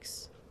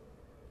mistakes.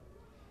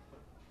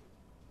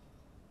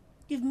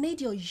 You've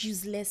made your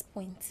useless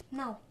point.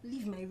 Now,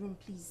 leave my room,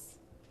 please.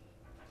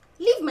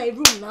 Leave my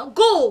room now.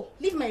 Go!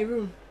 Leave my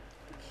room.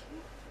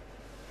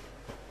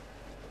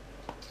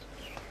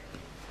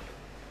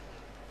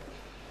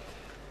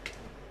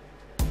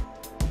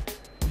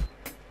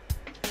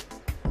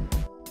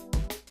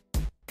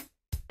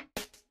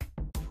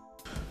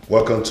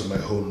 Welcome to my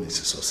home,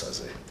 Mrs.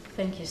 Osaze.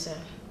 Thank you, sir.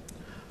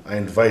 I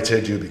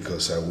invited you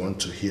because I want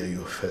to hear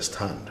you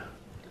firsthand.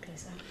 Okay,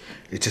 sir.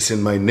 It is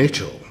in my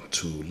nature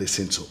to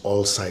listen to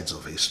all sides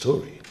of a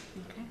story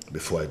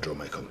before I draw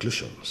my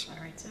conclusions.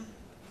 All right, sir.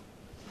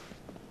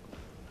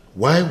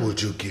 Why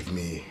would you give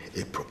me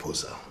a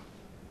proposal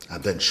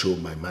and then show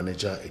my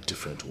manager a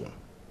different one?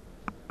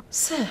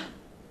 Sir,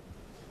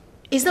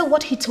 is that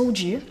what he told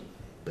you?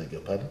 Beg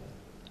your pardon?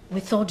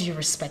 With all due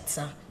respect,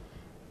 sir,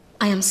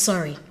 I am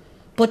sorry,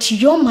 but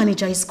your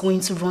manager is going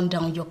to run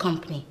down your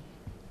company.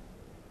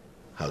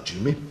 How do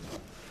you mean?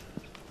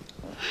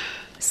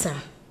 Sir,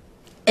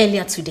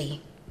 earlier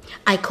today,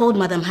 I called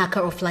Madam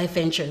Hacker of Life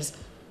Ventures.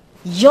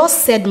 Your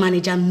said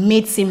manager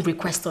made same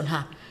request on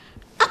her.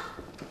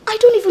 I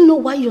don't even know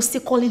why you're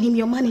still calling him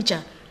your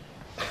manager.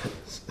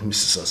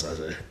 Mrs.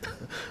 Osaze,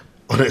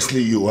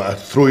 honestly, you are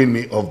throwing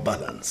me off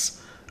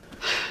balance.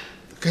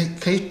 Can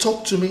you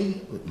talk to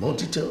me with more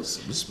details?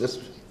 Be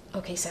specific.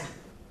 Okay, sir.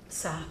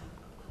 Sir,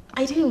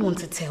 I didn't want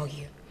to tell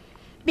you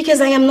because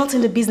I am not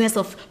in the business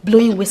of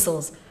blowing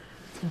whistles.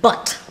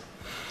 But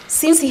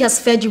since he has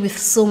fed you with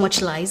so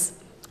much lies,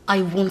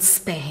 I won't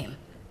spare him.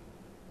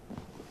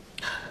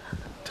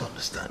 To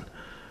understand,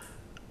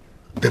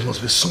 there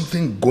must be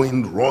something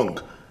going wrong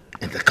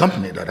in the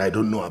company that I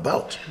don't know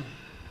about.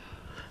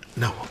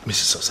 Now,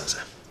 Mrs.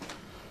 Osaze,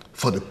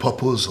 for the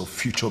purpose of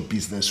future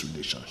business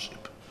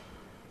relationship,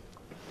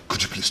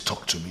 could you please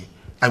talk to me?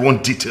 I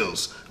want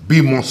details.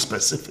 Be more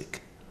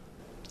specific.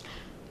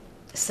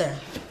 Sir,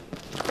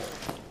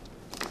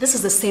 this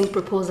is the same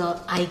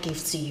proposal I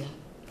gave to you.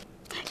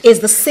 It's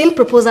the same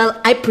proposal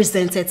I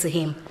presented to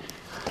him.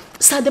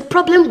 Sir, the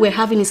problem we're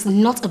having is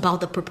not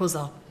about the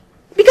proposal.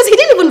 Because he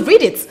didn't even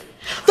read it.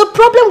 The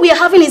problem we are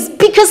having is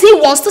because he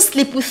wants to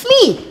sleep with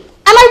me.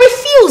 And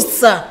I refused,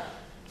 sir.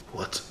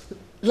 What?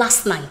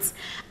 Last night,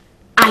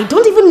 I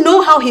don't even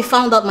know how he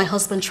found out my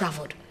husband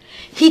traveled.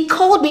 He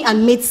called me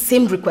and made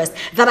same request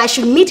that I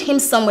should meet him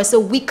somewhere so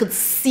we could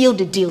seal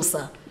the deal,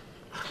 sir.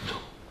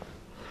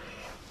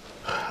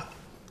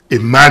 A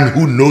man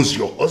who knows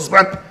your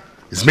husband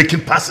is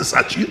making passes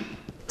at you?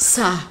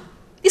 Sir,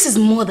 this is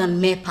more than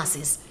mere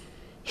passes.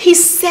 He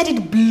said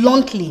it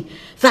bluntly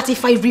that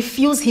if I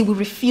refuse, he will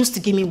refuse to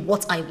give me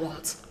what I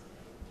want.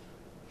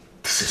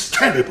 This is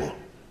terrible.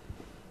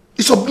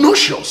 It's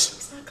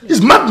obnoxious. Exactly.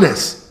 It's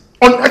madness.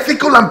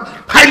 Unethical and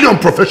highly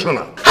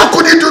unprofessional. How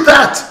could you do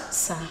that?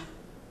 Sir,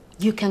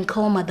 you can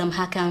call Madam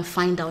Hacker and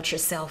find out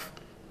yourself.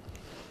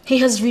 He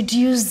has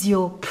reduced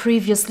your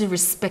previously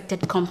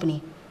respected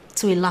company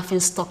to a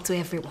laughingstock to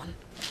everyone.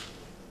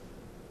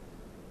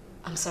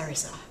 I'm sorry,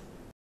 sir.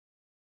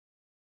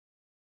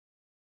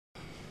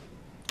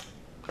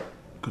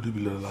 Could you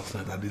believe last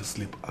night I didn't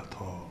sleep at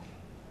all?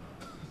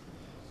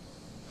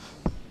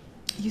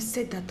 You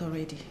said that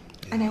already,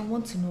 and I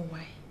want to know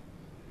why.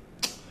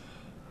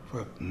 In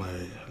fact,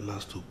 my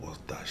last hope was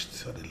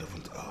dashed at the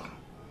 11th hour.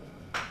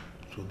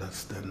 So that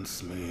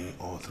stands me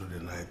all through the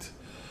night.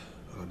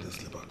 I didn't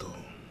sleep at all.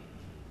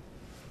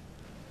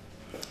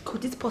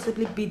 Could it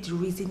possibly be the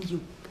reason you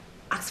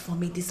asked for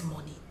me this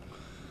morning?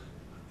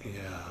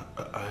 Yeah,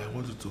 I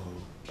wanted to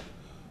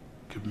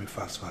Give me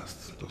fast,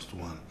 just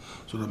one,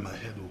 so that my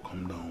head will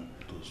come down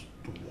to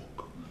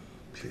walk,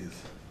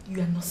 please.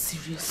 You are not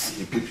serious.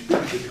 Baby,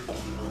 come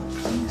now,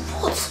 please.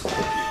 What?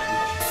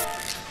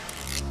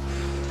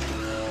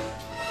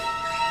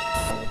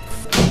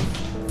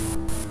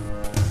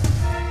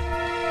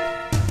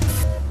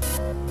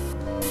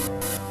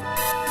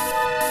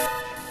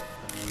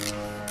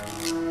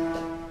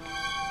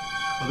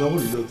 Okay,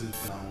 when you do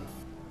this now,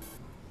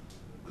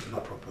 it's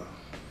not proper.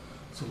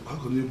 So how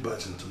can you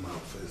barge into my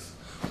office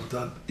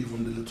without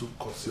even the little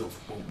courtesy of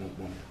bum?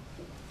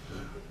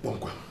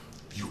 Bongwe,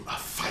 you are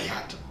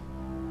fired.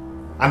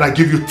 And I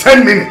give you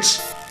 10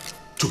 minutes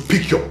to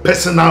pick your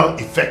personal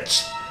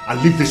effects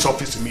and leave this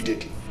office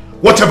immediately.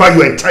 Whatever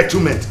your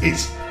entitlement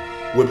is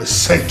will be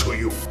sent to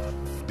you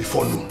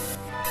before noon.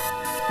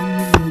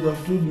 You would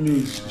have told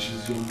me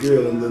she's your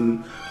girl and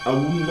then I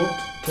will not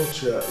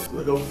touch her.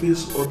 Like I'll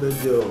face other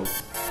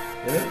girls.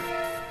 Eh?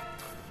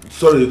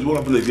 Sorry, it won't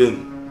happen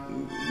again.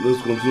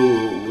 Let's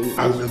continue.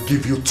 I will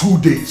give you 2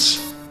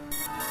 days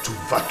to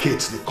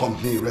vacate the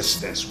company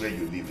residence where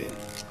you live in.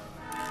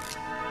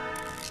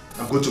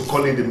 I'm going to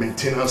call in the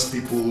maintenance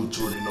people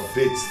to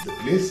renovate the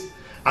place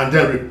and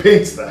then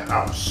repaint the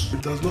house.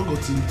 It has not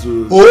gotten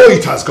to... Oh,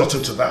 it has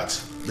gotten to that.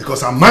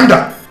 Because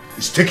Amanda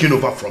is taking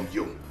over from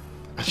you.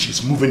 And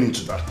she's moving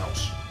into that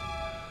house.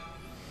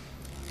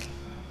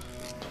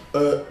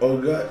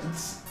 Olga,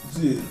 it's...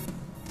 See.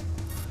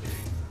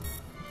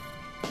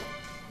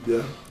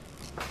 Yeah.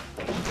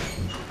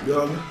 Yeah,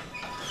 Olga.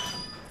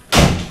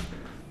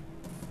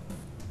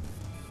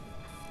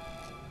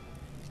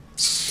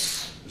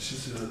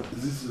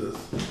 Is this serious?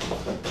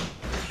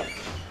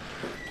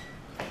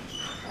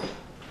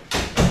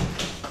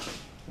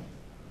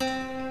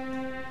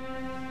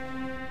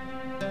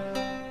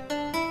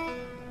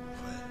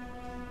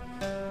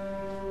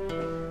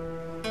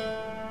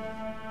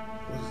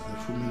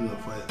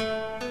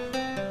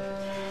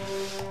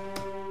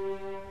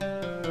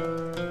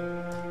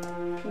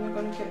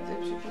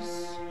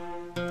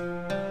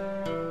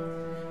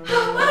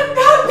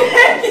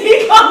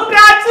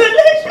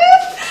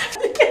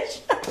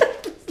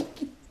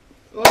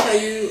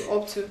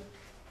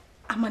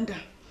 Amanda,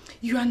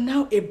 you are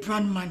now a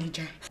brand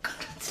manager.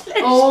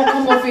 Oh,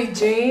 come off it,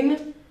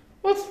 Jane.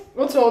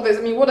 What's all this?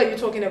 I mean, what are you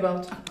talking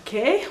about?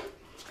 Okay.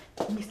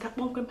 Mr.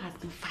 Bonkem has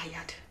been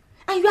fired.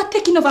 And you are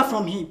taking over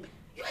from him.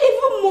 You are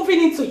even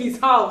moving into his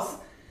house.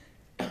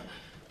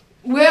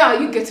 Where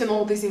are you getting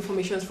all these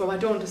information from? I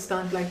don't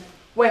understand. Like,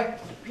 where?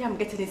 Where I'm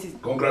getting this is...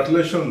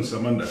 Congratulations,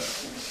 Amanda.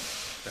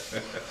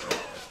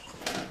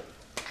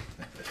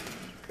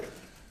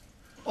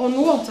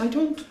 On what? I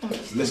don't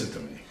understand. Listen to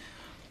me.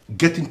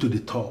 Getting to the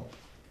top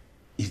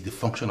is the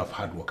function of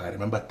hard work. I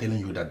remember telling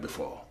you that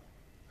before.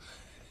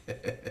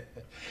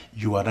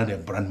 You are not a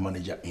brand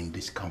manager in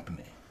this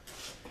company.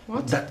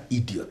 What? That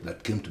idiot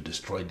that came to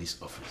destroy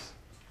this office,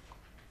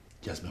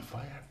 he has been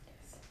fired.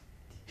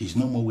 He's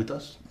no more with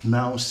us.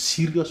 Now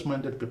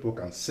serious-minded people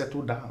can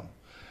settle down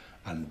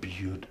and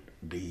build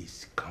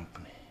this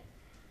company.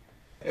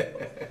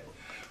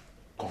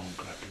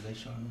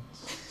 Congratulations.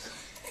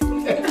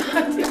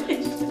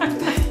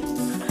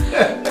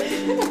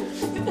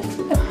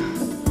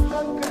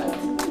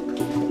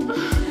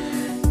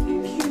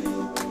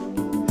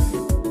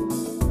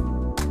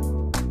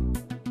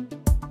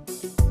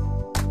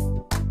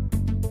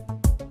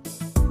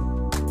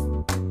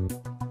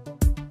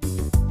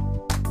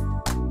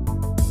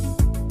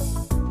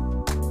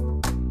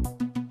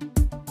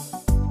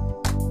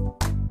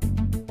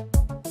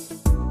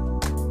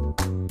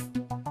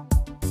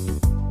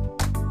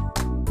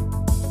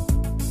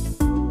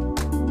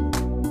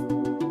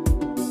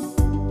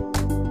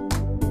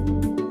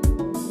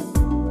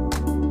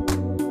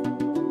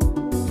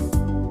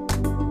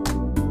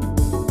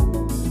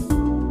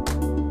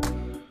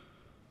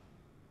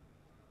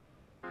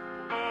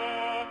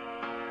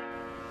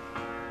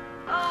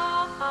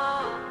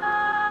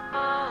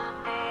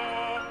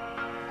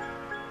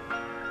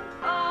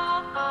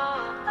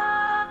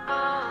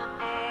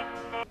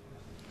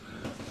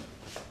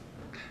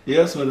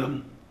 Yes,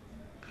 madam.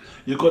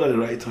 You called at the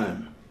right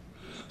time.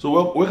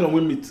 So where can we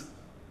meet?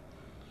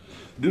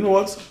 Do you know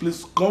what?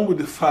 Please come with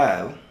the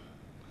file.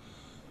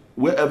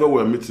 Wherever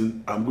we're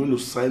meeting, I'm going to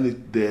sign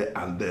it there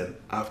and then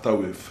after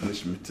we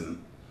finish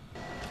meeting.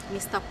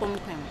 Mr.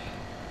 Pomkwem,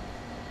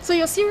 so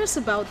you're serious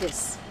about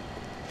this?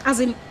 As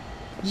in,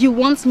 you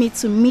want me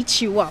to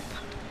meet you up,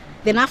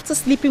 then after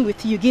sleeping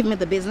with you, give me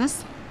the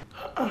business?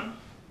 Why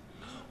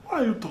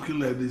are you talking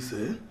like this,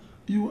 eh?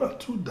 You are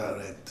too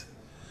direct.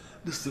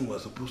 This thing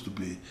was supposed to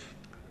be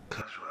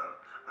casual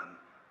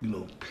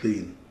and,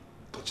 plain,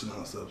 touching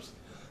ourselves.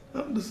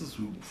 Now this is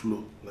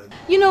flow like...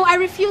 I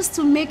refuse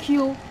to make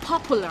you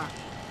popular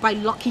by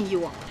locking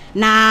you up.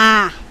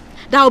 Nah,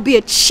 that would be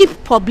a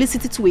cheap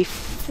publicity to a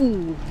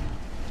fool.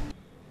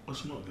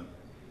 What's Morgan?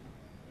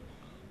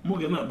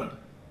 Morgan not bad.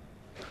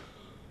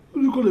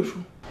 What do you call a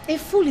fool? A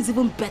fool is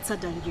even better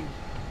than you.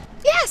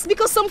 Yes,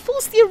 because some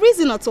fools still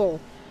reason at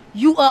all.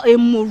 You are a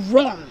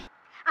moron.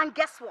 And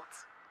guess what?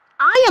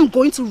 I am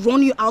going to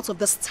run you out of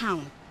this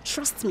town.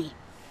 Trust me.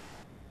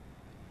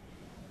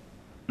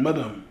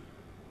 Madam,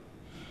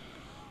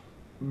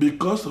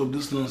 because of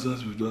this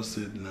nonsense we just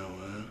said now,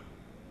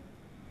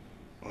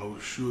 I will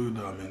show you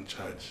that I'm in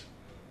charge.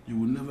 You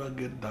will never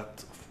get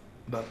that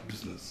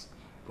business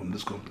from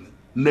this company.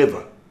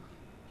 Never.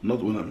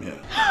 Not when I'm here.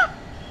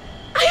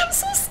 I am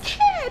so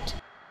scared.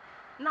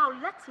 Now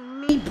let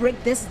me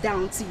break this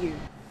down to you.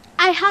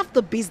 I have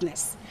the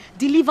business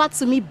delivered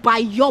to me by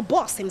your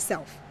boss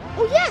himself.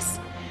 Oh yes,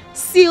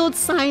 sealed,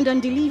 signed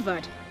and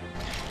delivered.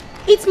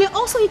 It may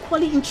also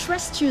equally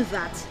interest you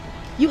that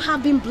you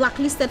have been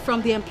blacklisted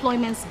from the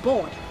employment's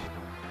board.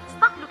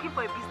 Start looking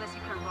for a business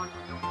you can run.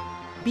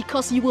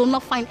 Because you will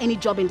not find any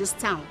job in this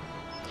town.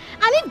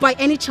 And if by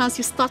any chance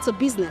you start a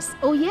business,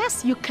 oh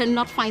yes, you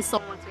cannot find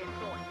someone to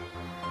employ.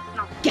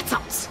 Now get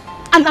out.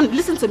 And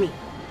listen to me.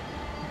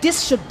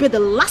 This should be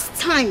the last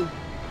time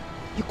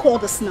you call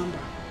this number.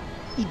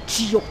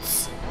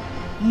 Idiots.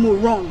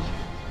 Moron.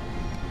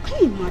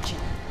 Can you imagine?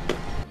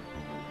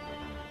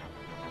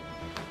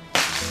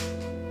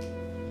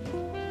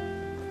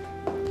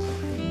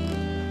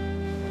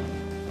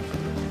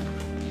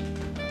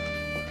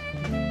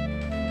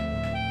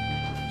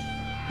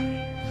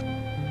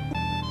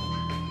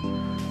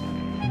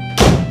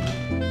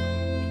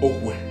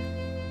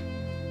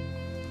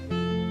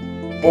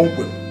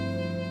 Bonkwem.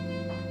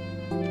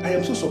 I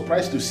am so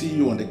surprised to see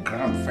you on the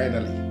ground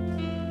finally.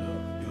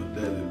 You're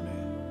telling me.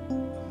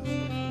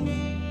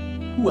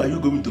 Who are you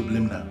going to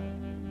blame now?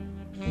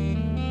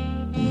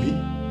 Me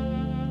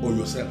or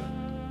yourself?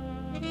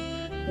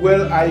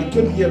 Well, I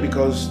came here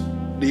because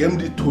the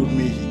MD told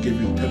me he gave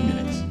you 10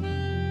 minutes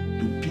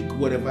to pick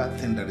whatever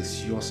thing that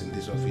is yours in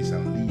this office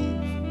and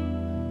leave.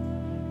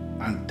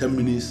 And 10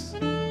 minutes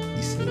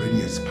is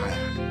already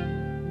expired.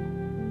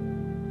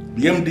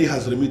 The MD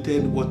has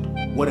remitted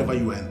whatever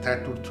you are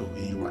entitled to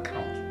in your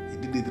account. He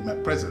did it in my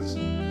presence.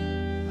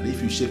 And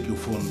if you check your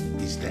phone,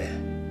 it's there.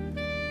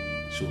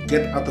 So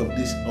get out of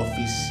this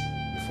office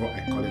before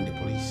I call in the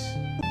police.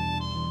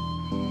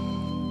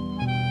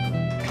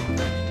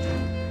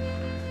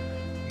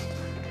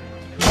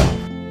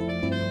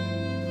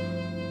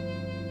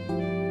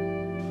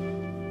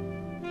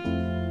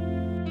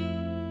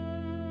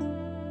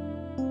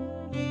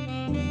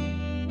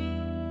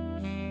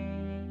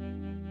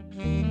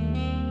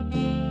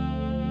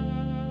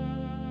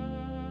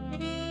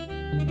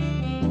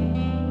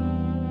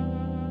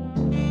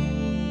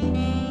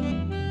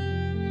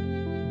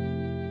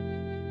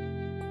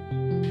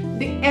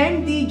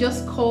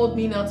 Just called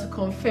me now to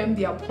confirm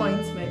the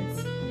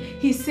appointment.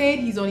 He said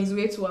he's on his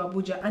way to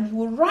Abuja and he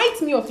will write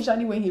me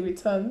officially when he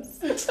returns.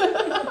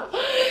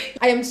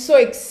 I am so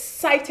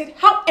excited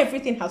how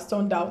everything has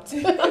turned out.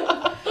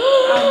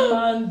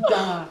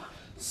 Amanda,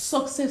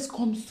 success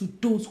comes to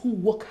those who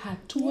work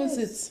hard towards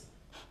it.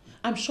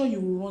 I'm sure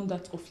you will run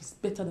that office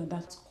better than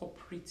that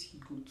corporate he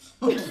goes.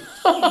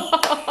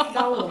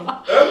 That one.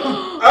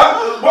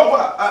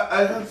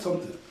 I heard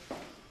something.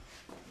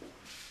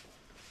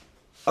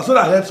 I thought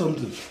I heard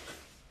something.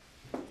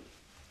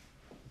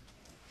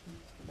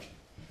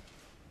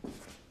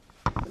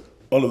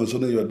 All of a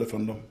sudden you are deaf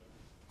and dumb.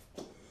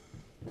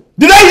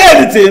 Did I hear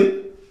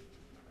anything?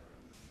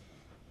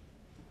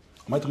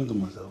 Am I talking to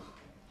myself?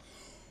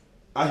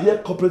 I hear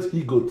corporate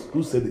he-goat.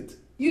 Who said it?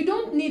 You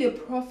don't need a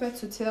prophet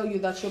to tell you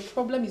that your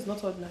problem is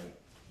not ordinary.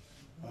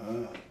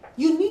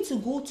 You need to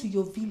go to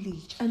your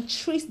village and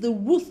trace the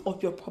root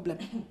of your problem.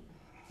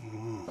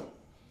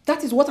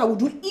 That is what I would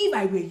do if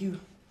I were you.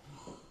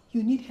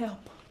 You need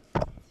help.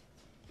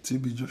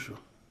 TB Joshua.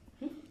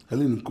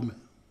 Helen Nkume.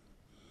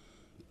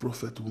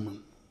 Prophet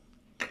woman.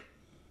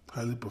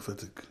 Highly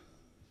prophetic.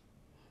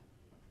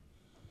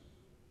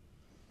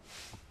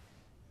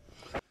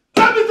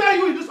 Let me tell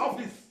you in this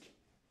office.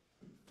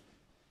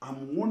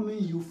 I'm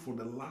warning you for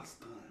the last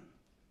time.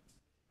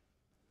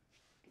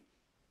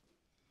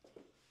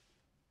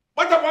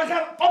 Why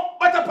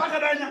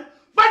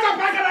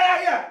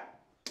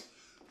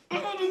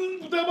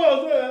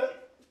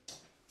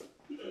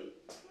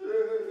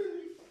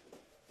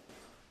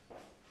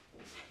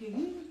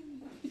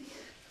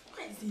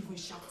is he even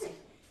shouting?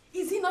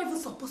 Is he not even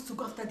supposed to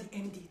go after the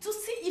MD to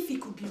see if he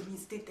could be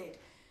reinstated?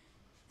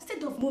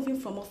 Instead of moving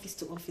from office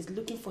to office,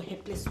 looking for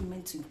helpless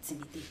women to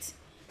intimidate.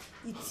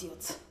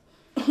 Idiot.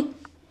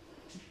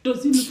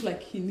 Does he look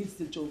like he needs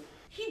the job?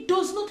 He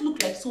does not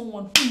look like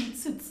someone who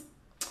needs it.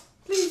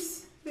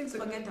 Please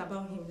forget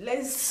about him.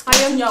 Let's. I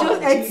am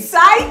just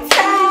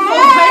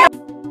excited!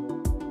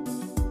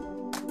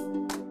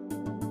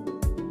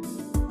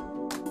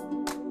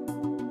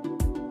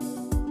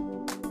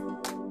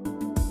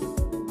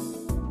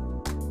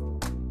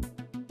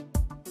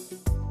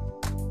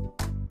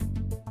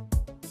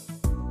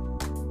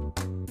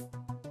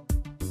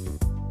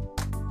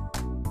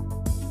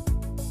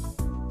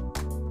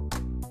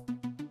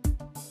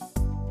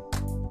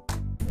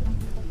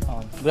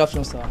 Good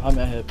afternoon, sir. How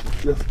may I help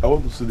you? Yes, I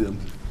want to see the MD.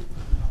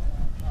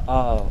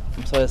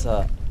 I'm sorry,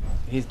 sir.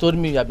 He told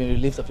me you have been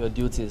relieved of your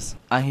duties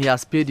and he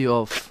has paid you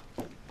off.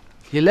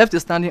 He left a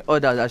standing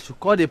order that I should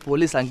call the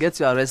police and get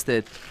you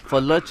arrested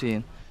for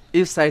loitering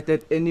if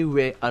sighted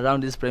anywhere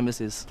around these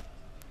premises.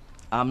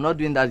 I'm not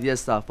doing that yet,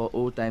 sir, for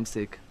old time's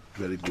sake.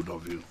 Very good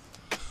of you.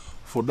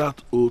 For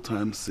that old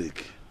time's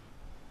sake,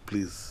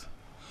 please,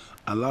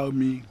 allow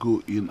me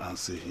go in and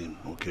see him,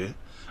 okay?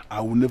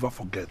 I will never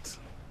forget.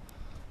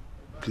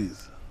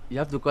 Please. You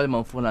have to call him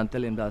on phone and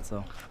tell him that,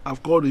 sir.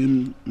 I've called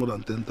him more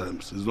than 10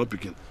 times. He's not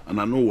picking,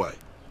 and I know why.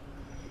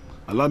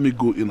 Allow me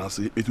go in and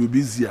see him. It will be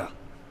easier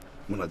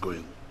when I go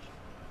in.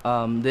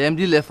 The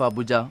MD left for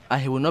Abuja,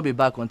 and he will not be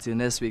back until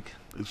next week.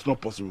 It's not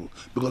possible,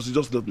 because he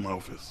just left my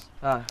office.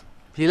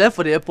 He left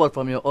for the airport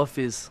from your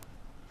office.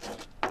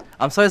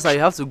 I'm sorry, sir, you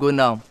have to go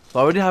now. But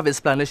I already have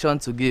explanation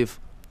to give.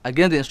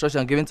 Again, the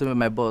instruction given to me by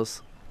my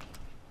boss.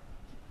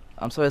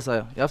 I'm sorry,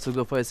 sir. You have to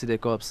go before you see the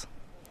cops.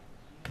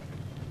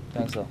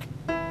 Thanks, sir.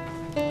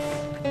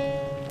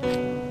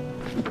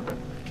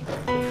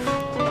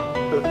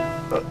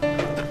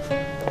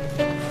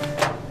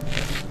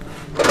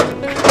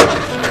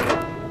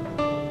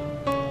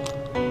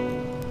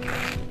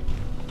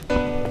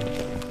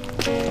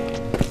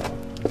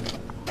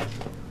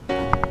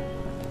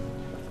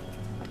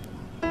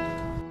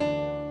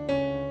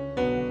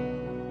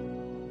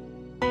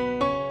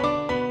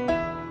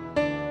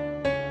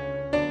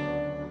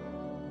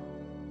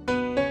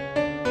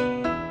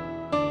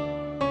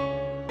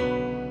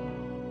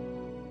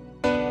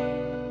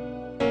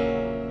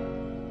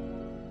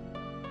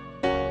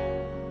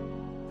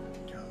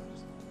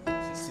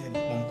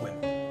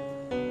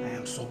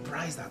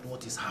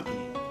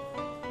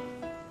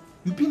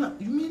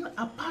 You mean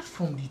apart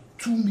from the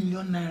 2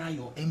 million naira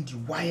your MD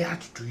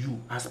wired to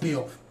you as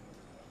payoff,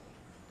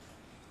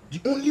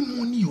 the only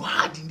money you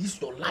had in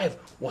this your life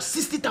was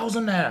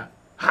 60,000 naira?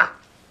 Ha!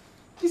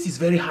 This is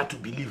very hard to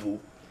believe, oh.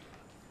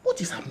 What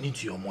is happening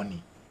to your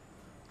money?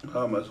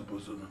 How am I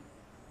supposed to know?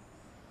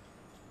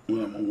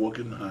 When I'm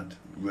working hard,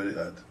 very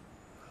hard.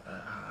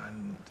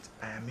 And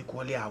I am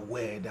equally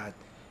aware that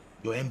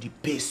your MD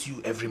pays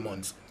you every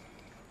month.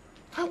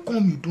 How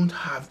come you don't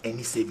have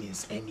any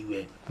savings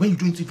anywhere when you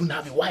don't even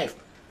have a wife?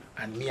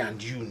 And me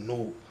and you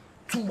know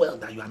too well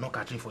that you are not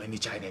catering for any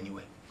child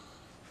anywhere.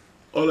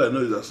 All I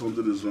know is that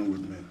something is wrong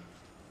with me.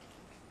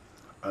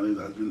 And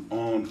it has been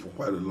on for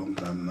quite a long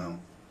time now.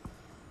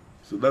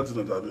 So that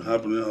thing that has been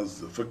happening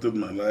has affected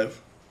my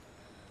life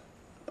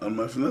and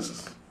my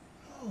finances.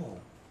 Oh,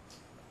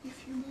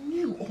 if you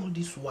knew all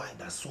this while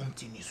that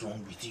something is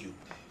wrong with you,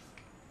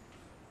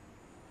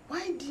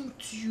 why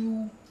didn't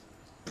you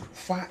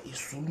prefer a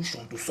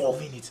solution to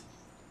solving it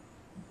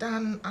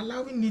than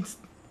allowing it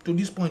to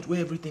this point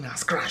where everything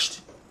has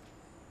crashed?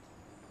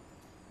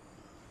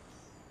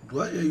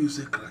 Do I hear you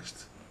say crashed?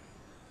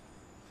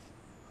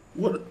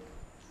 What?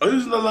 Are you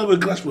using that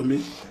language crash for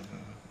me?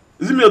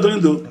 Is it me you're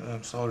talking to?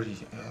 I'm sorry.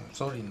 I'm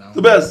sorry now.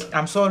 The best.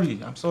 I'm sorry.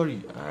 I'm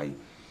saying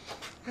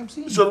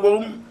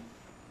you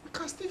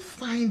can still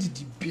find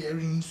the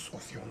bearings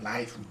of your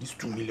life with this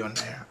 2 million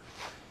naira.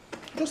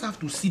 You just have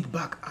to sit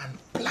back and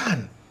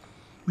plan.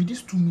 With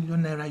this 2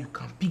 million naira, you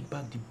can pick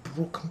back the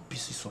broken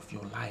pieces of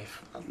your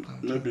life.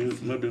 Maybe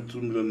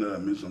 2 million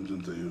naira means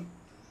something to you.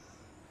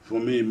 For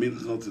me, it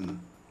means nothing.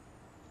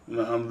 When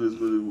I handle this,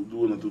 maybe we'll do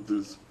 1 or 2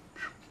 things.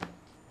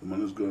 The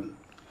money's gone.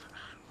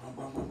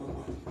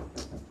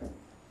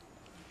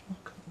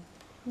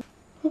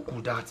 Who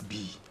could that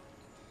be?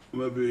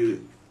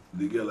 Maybe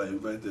the girl I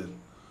invited.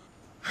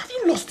 Have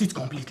you lost it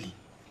completely?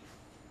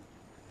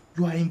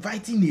 You are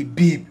inviting a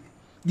babe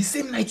the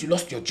same night you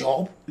lost your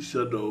job?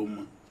 Shut up,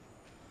 man.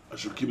 I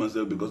should kill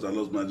myself because I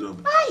lost my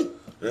job. Aye.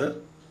 Yeah?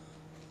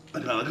 I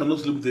cannot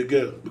sleep with a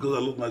girl because I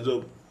lost my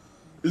job.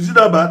 Is it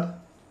that bad?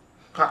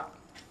 Ha.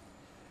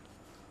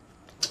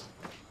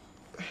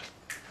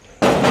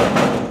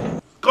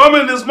 Come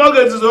in, the small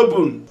gate is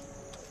open.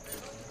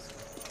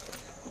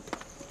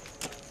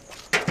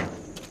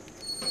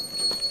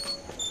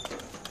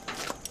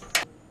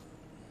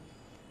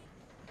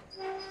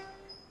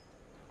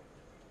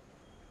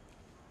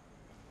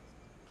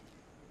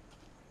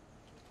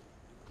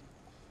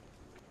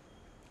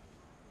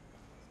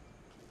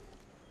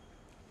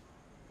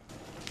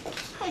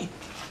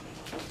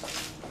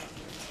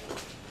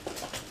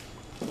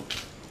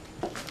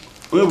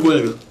 Where are we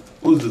going?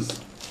 Who's this?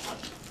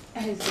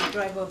 It's the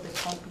driver of the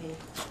company.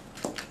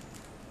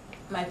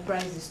 My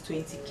price is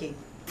 20K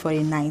for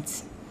a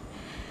night.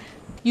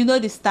 You know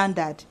the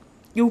standard.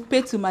 You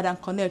pay to Madam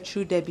Cornell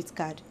through debit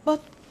card.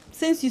 But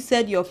since you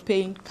said you're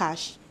paying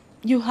cash,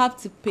 you have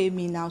to pay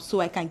me now so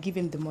I can give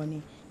him the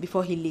money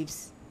before he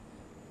leaves.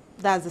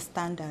 That's the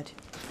standard.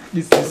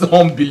 This is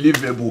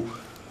unbelievable.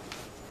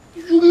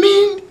 You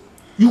mean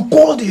you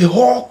called a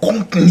whore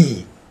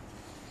company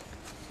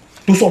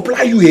to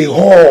supply you a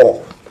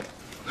whore?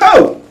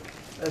 How?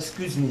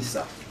 Excuse me,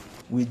 sir.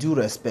 With due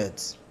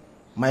respect,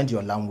 mind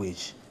your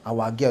language.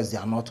 Our girls, they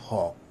are not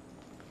whore.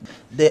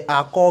 They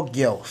are called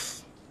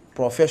girls,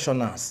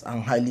 professionals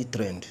and highly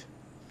trained.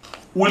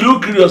 Will you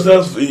kill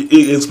yourself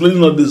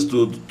explaining all this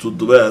to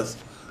Tobias?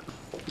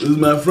 He's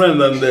my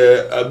friend and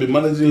I've been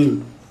managing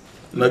him.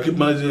 And I keep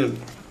managing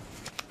him.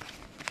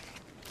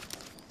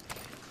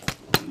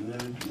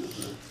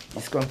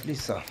 It's complete,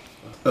 sir.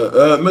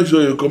 Make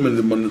sure you come in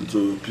the morning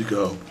to pick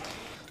her up.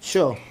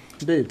 Sure.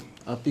 Babe,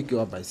 I'll pick you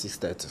up by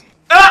 6:30.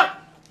 Ah!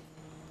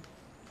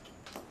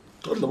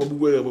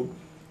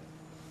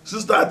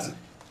 6:30.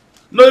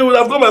 No, you would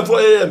have gone by 4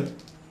 a.m.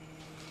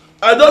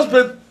 I just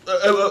paid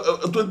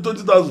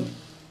 20,000.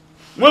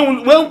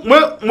 When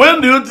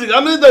do you think?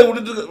 How many times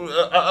would you think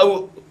I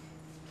will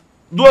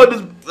do all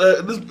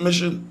this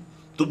machine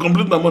to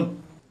complete my money?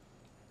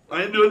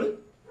 Are you doing it?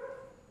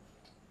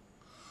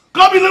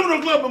 Come 11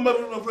 o'clock,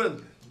 my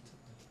friend.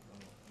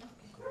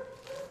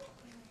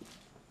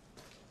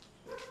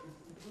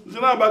 You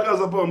know back as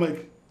a poor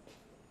Mike.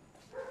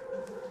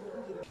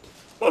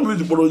 What will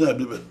you put on your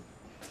baby?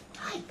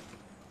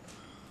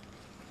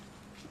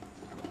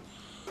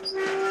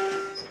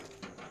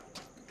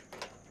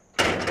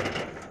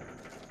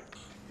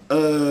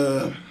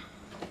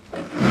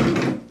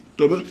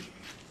 Toby,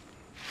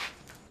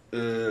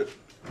 you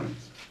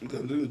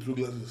can drink the 2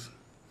 glasses.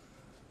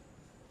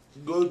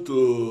 Go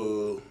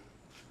to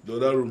the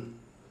other room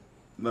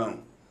now.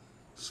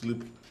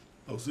 Sleep.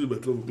 I'll see you by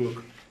 12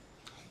 o'clock.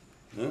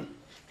 Huh?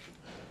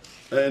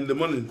 And in the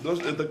morning,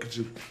 just enter the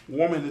kitchen.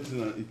 Warm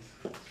anything and eat.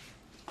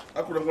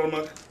 I could have gone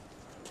back.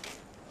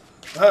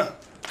 Huh?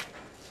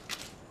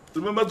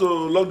 Remember to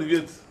lock the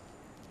gate.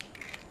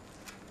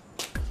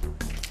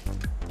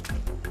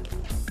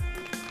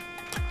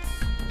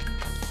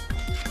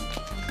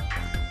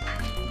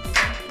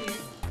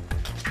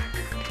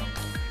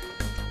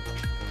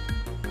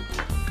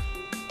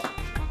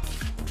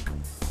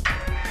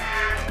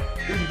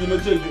 If you do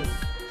not change it.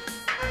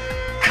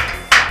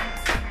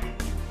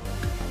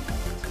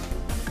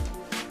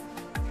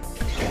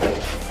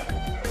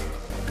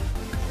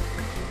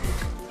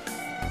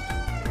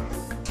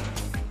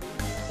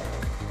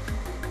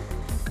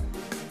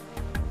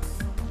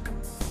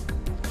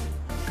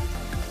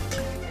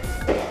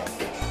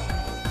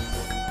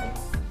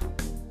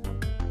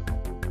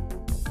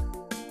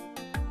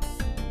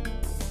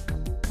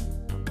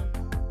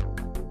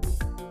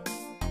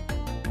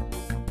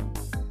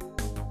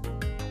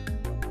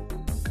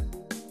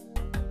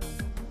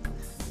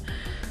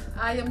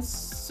 I am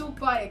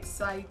super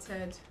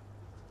excited.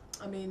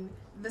 I mean,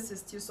 this is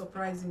still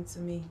surprising to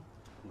me.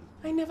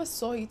 I never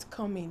saw it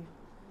coming.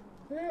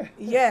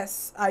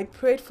 Yes, I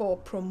prayed for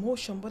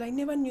promotion, but I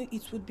never knew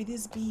it would be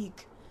this big.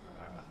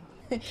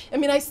 I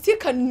mean, I still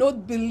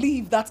cannot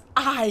believe that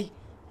I,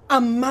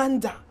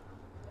 Amanda,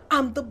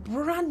 am the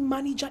brand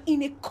manager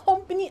in a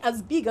company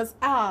as big as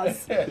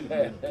ours.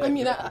 I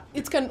mean,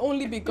 it can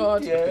only be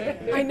God.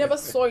 I never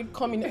saw it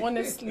coming,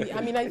 honestly.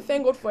 I mean, I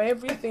thank God for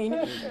everything.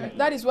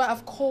 That is why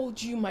I've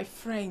called you my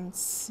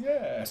friends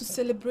to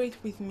celebrate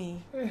with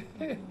me.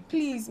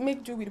 Please,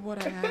 make do with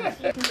what I have.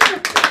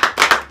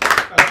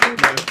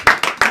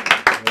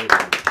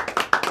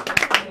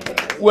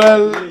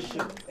 Well,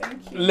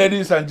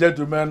 ladies and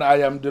gentlemen,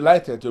 I am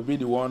delighted to be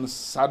the one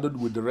saddled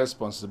with the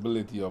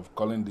responsibility of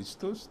calling this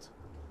toast.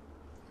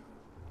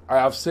 I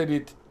have said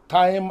it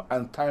time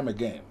and time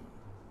again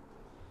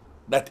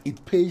that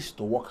it pays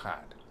to work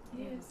hard.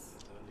 Yes.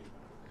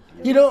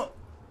 You know,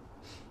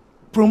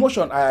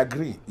 promotion, I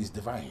agree, is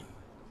divine.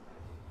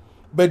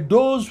 But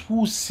those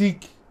who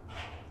seek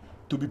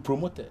to be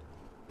promoted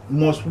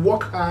must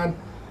work hard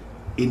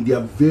in their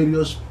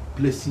various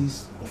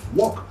places of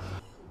work.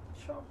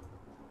 Sure.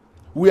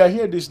 We are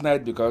here this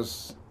night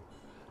because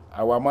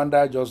our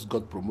Amanda just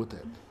got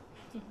promoted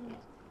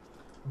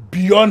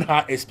beyond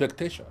her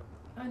expectation.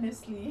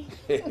 Honestly.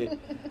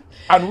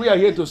 And we are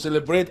here to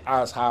celebrate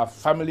as her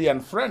family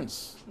and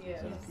friends.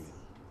 Yes.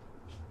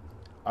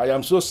 I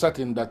am so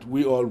certain that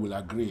we all will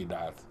agree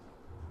that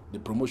the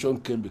promotion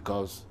came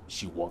because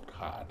she worked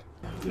hard.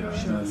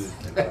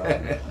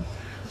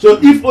 So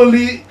if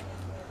only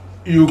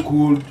you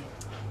could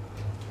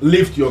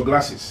lift your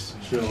glasses.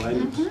 Sure.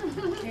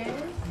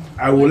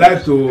 I would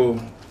like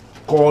to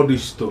call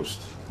this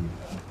toast.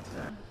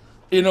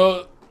 You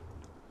know,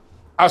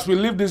 as we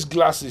lift these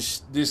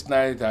glasses this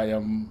night, I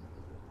am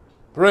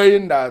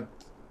praying that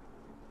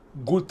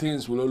good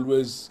things will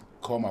always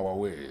come our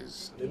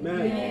ways.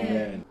 Amen.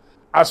 Amen.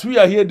 As we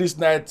are here this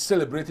night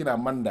celebrating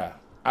Amanda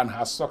and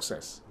her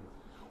success,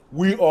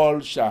 we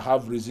all shall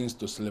have reasons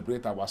to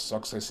celebrate our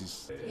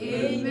successes.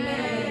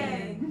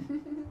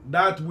 Amen.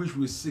 That which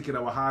we seek in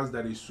our hearts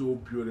that is so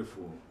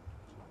beautiful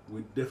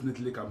will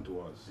definitely come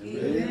to us.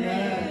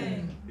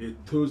 Amen. A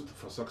toast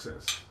for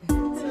success. A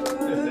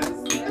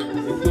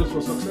toast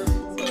for success.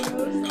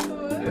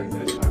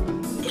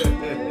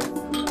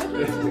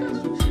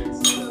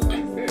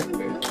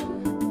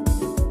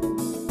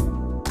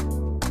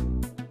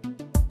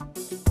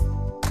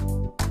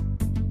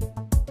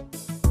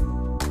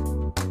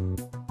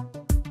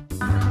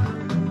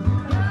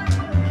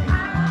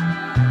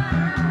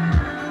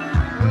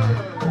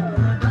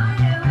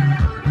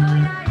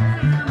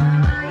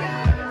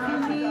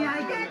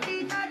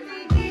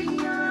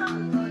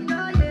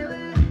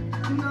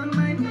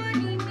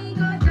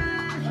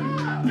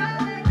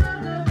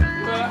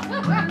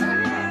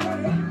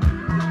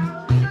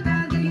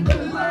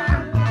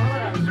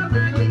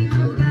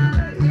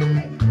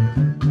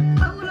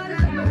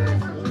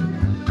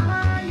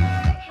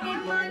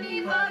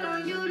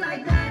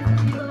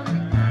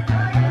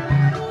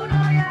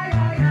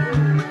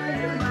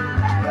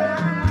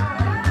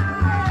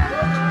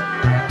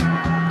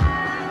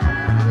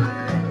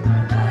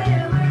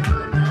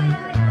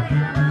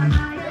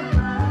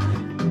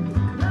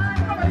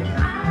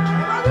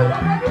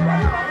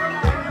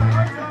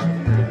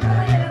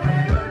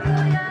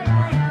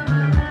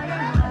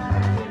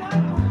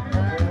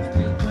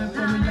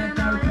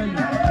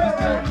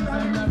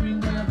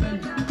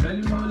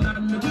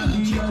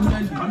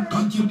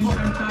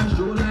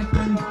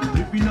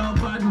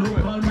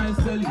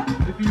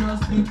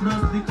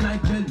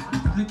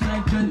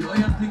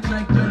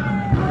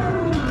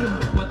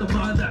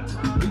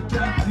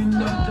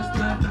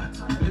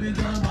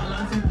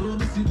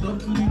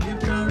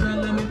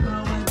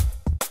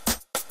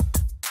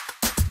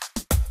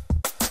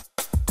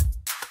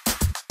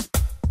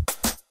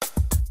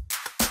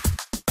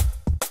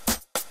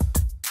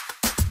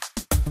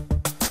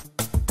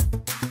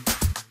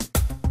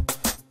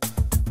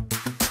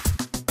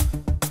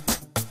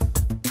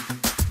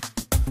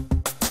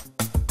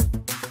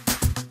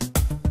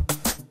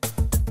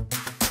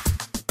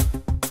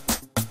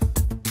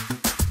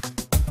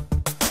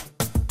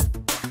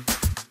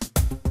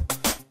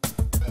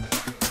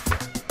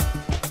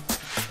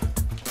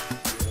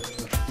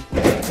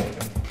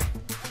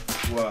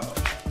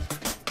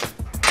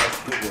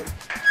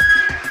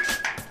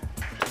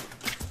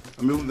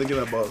 I'm even thinking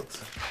about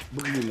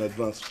booking in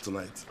advance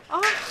tonight. Oh.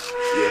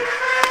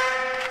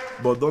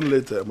 Yeah. But don't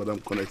let Madam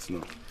connect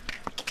now.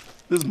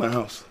 This is my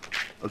house,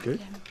 okay?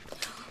 Yeah.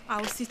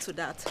 I'll see to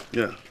that.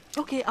 Yeah.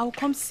 Okay, I'll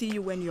come see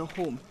you when you're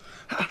home.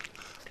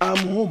 I'm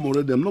home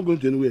already. I'm not going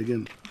to anywhere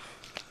again.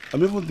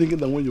 I'm even thinking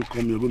that when you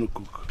come, you're going to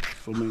cook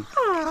for me.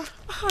 I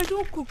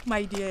don't cook,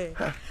 my dear.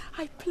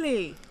 I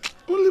play.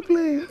 Only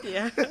play?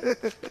 Yeah.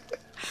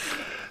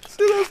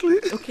 Seriously?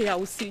 Okay, I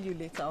will see you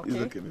later, okay? It's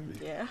okay, baby.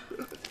 Yeah.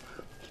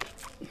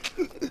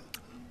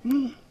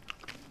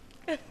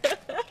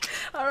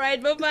 All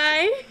right,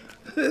 bye-bye.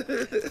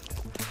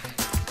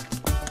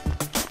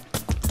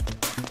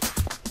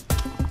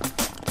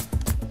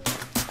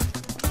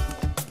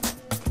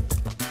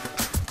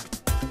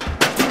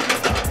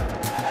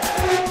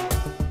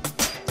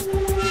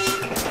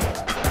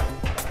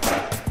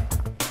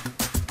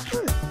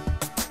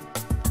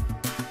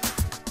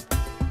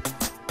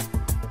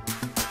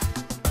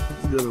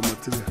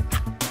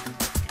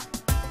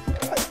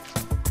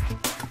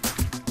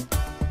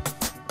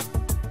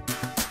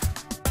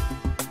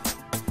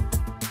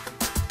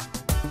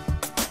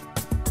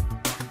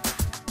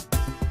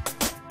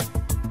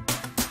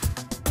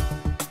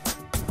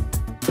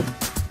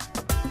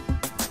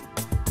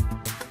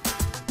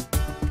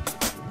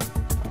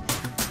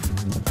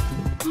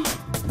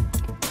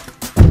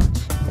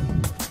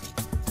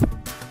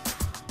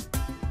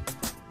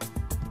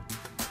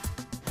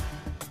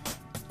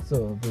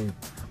 So, babe,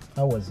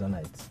 how was the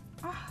night?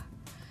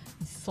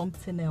 It's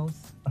something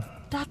else.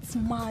 That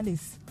man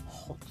is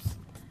hot.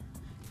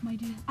 My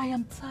dear, I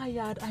am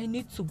tired. I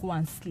need to go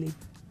and sleep.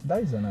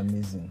 That is an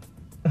amazing.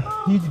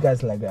 Huge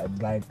guys like that,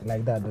 like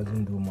that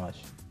doesn't do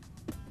much.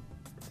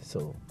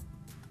 So,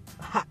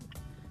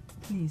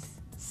 please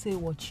say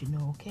what you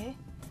know, okay?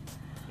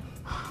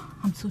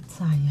 I'm so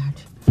tired.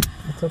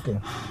 It's okay.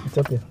 It's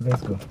okay.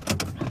 Let's go.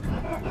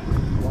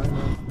 Why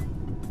not?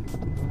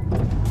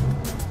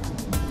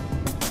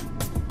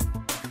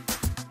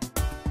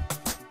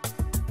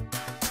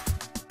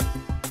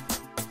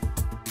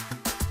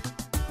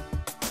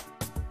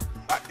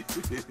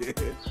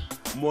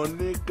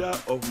 Monica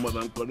of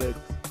Madam Connect.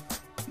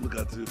 Look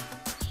at you.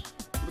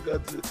 Look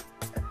at you.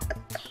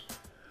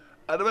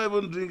 I never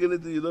even drink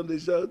anything, you don't they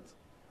shout?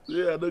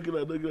 Yeah, I don't kill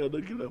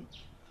him.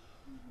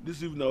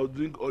 This evening I'll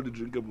drink all the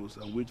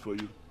drinkables and wait for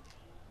you.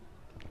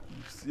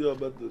 See you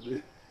about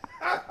today.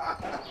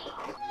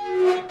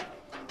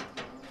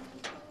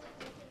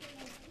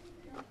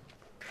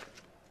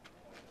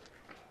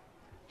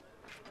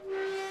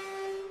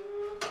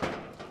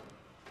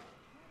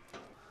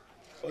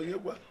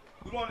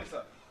 Good morning,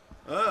 sir.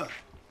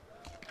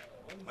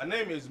 My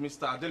name is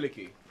Mr.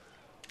 Adeleke.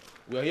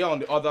 We are here on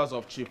the orders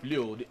of Chief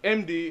Leo, the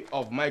MD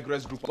of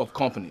Migrants Group of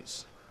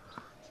Companies.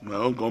 My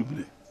own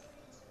company?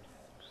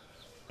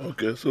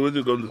 Okay, so what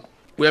you going to do?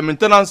 We are a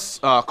maintenance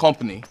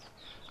company,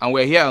 and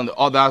we're here on the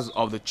orders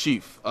of the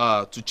chief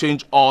to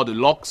change all the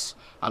locks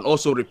and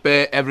also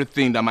repair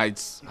everything that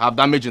might have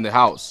damage in the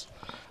house.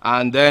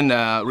 And then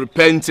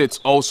repaint it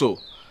also.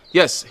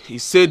 Yes, he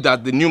said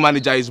that the new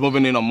manager is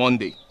moving in on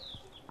Monday.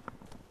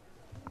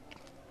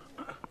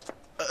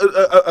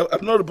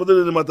 I've not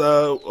reported any matter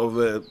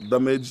of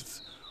damaged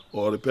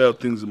or repair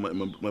things in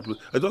my place.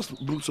 I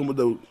just booked somebody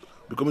that will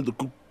be coming to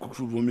cook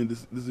food for me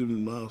this evening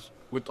in my house.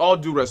 With all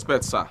due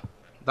respect, sir,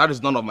 that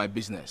is none of my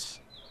business.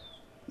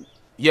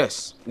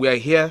 Yes, we are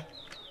here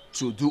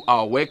to do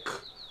our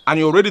work, and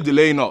you're already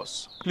delaying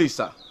us. Please,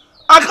 sir.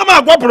 Come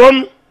on, go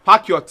from.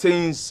 Pack your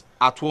things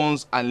at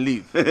once and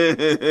leave.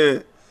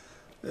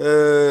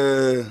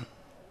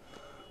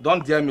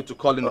 Don't dare me to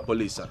call in the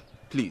police, sir.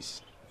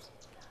 Please.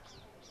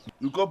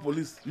 You call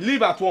police?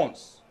 Leave at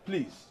once,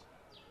 please.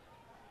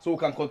 So we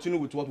can continue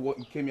with what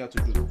we came here to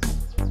do.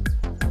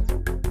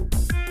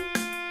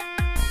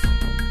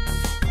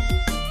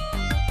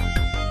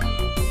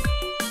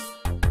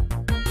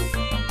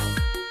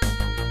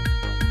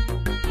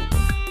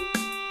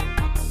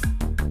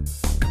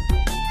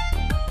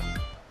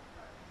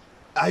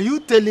 Are you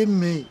telling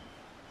me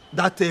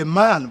that a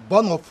man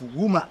born of a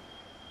woman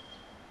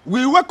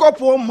will wake up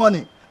one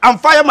morning and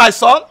fire my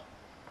son?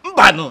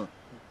 Mbano.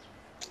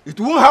 It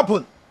won't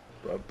happen.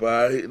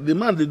 Papa, the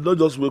man did not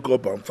just wake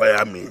up and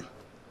fire me.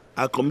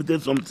 I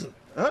committed something.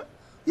 Huh?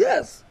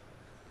 Yes.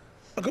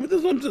 I committed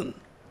something.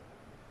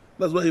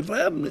 That's why he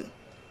fired me.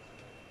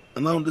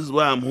 And now this is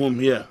why I'm home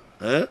here.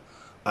 Eh?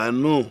 I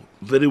know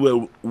very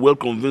well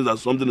convinced that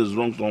something is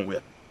wrong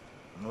somewhere.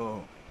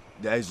 No,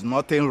 there is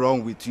nothing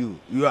wrong with you.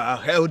 You are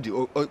healthy.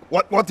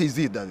 What is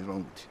it that is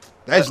wrong with you?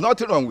 There is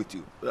nothing wrong with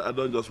you. I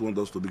don't just want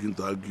us to begin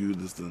to argue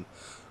this thing.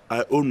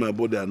 I own my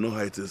body, I know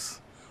how it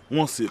is.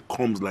 Once it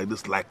comes like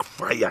this, like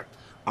fire,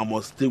 I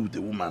must stay with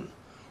a woman.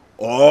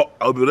 Or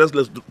I'll be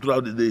restless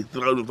throughout the day,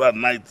 throughout the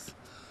night.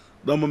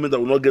 That moment I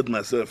will not get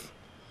myself.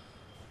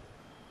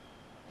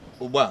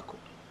 Obako,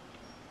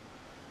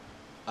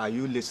 are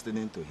you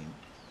listening to him?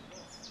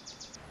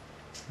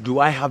 Do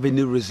I have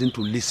any reason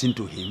to listen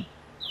to him?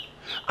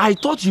 I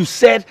thought you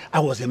said I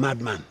was a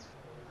madman.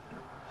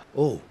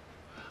 Oh,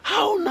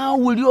 how now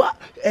will you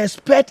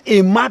expect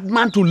a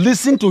madman to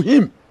listen to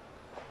him?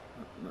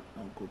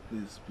 Uncle,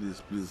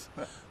 please,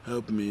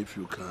 help me if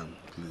you can,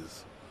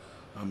 please.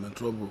 I'm in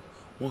trouble.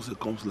 Once it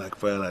comes like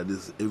fire like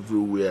this,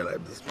 everywhere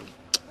like this,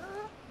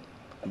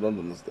 I don't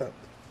understand.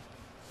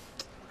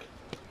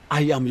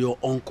 I am your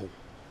uncle.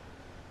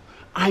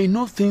 I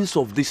know things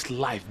of this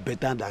life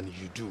better than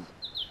you do.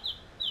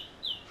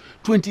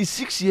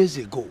 26 years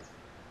ago,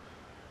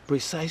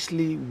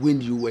 precisely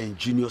when you were in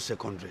junior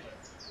secondary,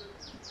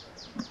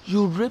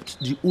 you raped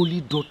the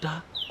only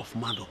daughter of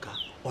Madoka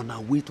on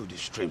her way to the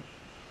stream,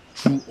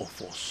 true or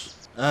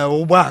false?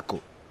 Obako,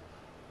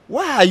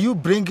 why are you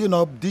bringing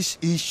up this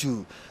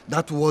issue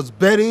that was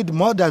buried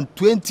more than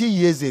 20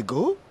 years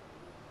ago?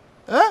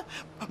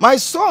 My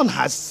son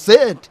has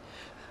said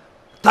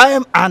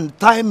time and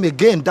time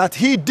again that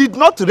he did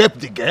not rape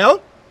the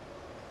girl.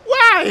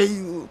 Why are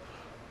you...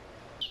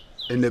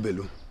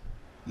 Enebelu,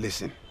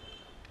 listen.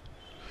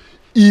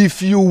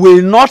 If you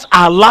will not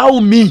allow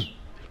me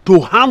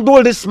to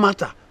handle this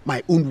matter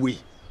my own way,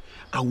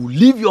 I will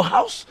leave your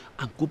house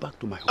and go back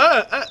to my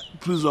home.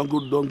 Please,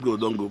 Uncle, don't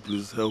go.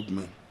 Please help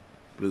me.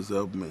 Please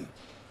help me.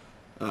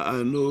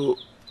 I know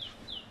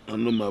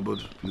my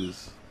body,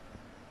 please.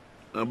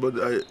 My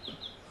body,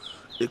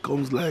 it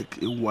comes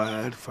like a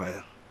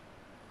wildfire.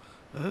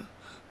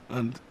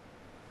 And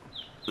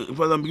in fact,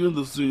 I'm beginning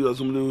to see you as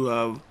somebody who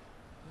have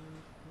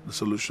the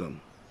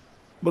solution.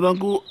 But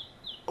Uncle,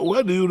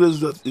 why do you raise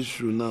that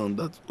issue now,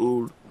 that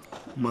old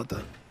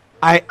matter?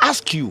 I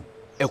ask you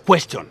a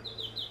question.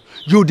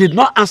 You did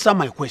not answer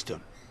my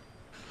question.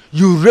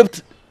 You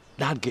raped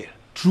that girl,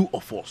 true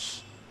or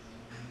false?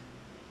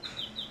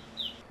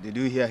 Did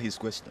you hear his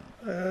question?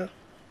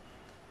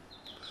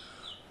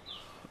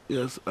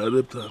 Yes, I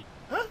raped her.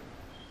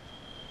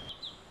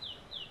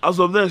 As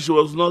of then, she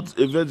was not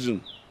a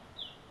virgin.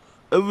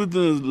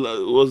 Everything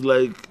was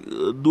like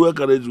dual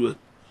carriageway.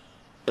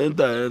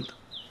 Enter.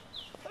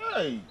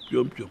 Hey.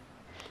 Pium.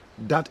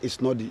 That is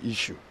not the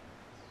issue.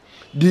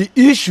 The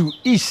issue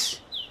is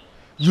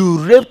you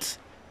raped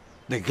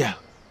the girl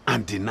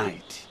and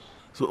denied.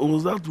 So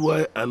was that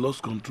why I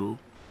lost control?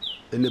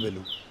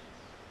 Enebelu,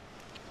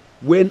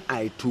 when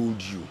I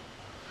told you,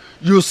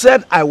 you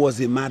said I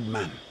was a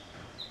madman.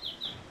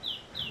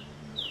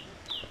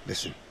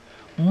 Listen,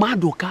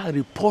 Madoka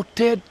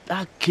reported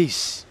that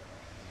case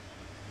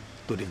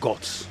to the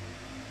gods.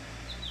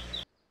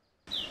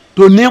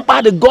 To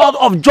Nimpa, the God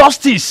of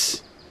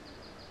justice.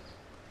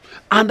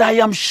 And I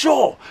am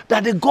sure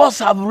that the gods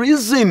have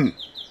risen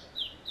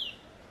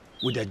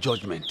with their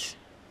judgment.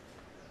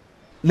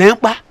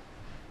 Nimpa,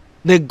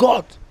 the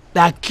God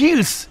that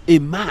kills a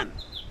man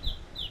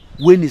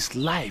when his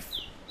life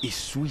is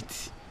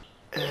sweet.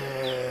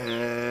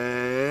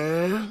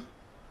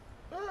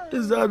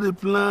 Is that the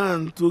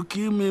plan? To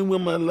kill me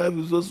when my life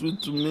is so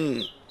sweet to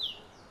me?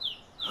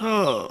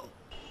 How?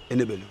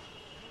 Enebelu,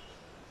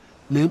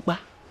 Nimpa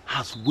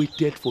has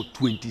waited for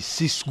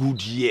 26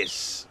 good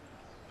years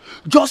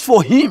just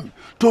for him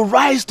to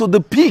rise to the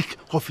peak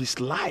of his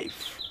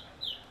life.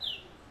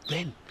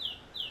 Then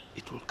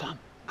it will come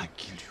and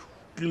kill you.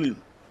 Kill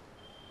him?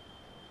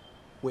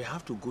 We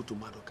have to go to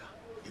Madoka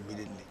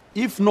immediately.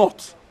 If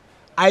not,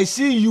 I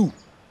see you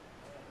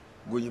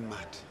going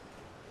mad.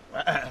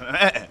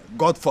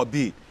 God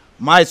forbid.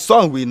 My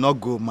son will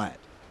not go mad.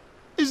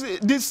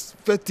 This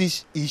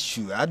fetish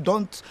issue, I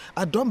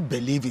don't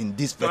believe in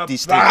this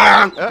fetish thing.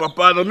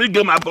 Papa, let me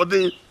get my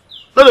body.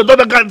 Let the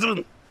daughter can't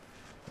do.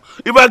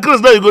 If I curse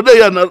now, you go there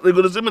here and you're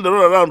going to see me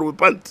run around with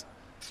pants.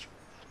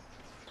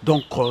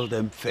 Don't call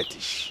them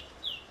fetish.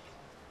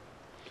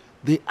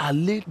 They are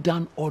laid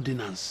down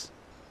ordinance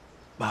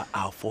by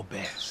our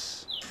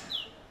forebears.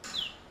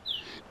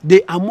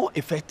 They are more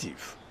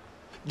effective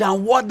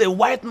than what the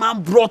white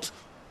man brought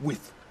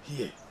with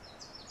here.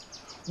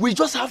 We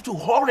just have to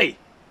hurry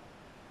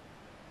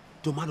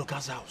to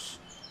Madoka's house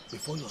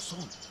before your son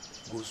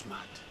goes mad.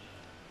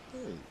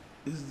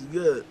 Hey, is the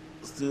girl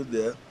still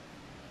there?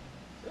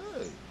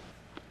 Hey.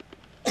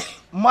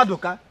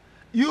 Madoka,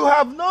 you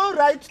have no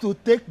right to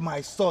take my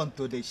son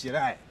to the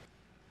shrine.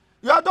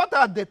 Your daughter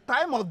at the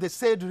time of the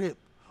said rape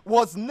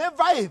was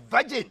never a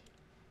virgin.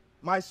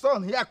 My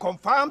son here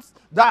confirms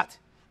that,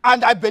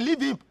 and I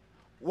believe him.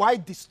 Why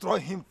destroy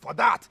him for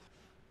that?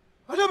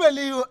 I don't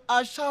believe you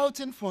are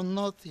shouting for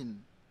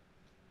nothing.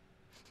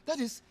 That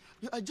is,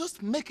 you are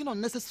just making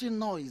unnecessary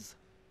noise.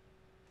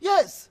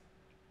 Yes.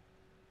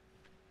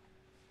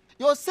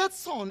 Your said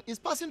son is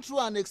passing through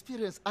an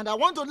experience, and I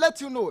want to let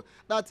you know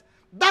that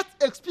that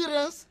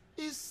experience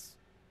is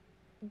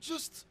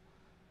just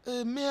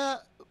a mere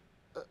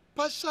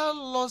partial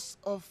loss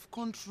of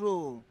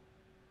control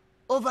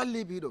over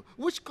libido,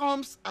 which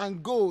comes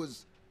and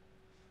goes.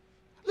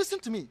 Listen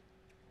to me.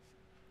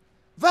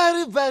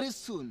 Very, very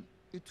soon,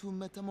 it will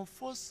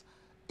metamorphose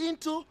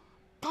into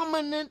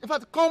permanent, in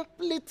fact,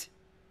 complete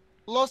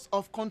loss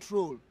of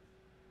control,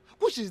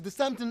 which is the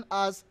same thing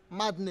as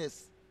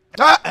madness.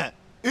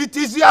 It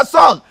is your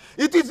son.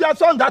 It is your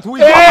son that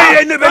we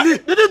Hey,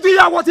 Nebeli! Didn't you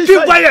hear what he Keep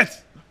said?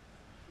 quiet!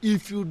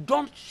 If you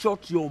don't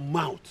shut your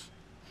mouth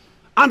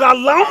and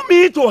allow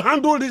me to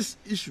handle this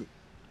issue,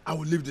 I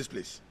will leave this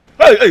place.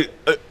 Hey,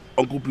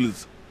 Uncle,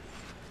 please.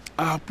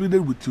 I have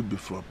pleaded with you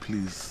before,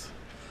 please.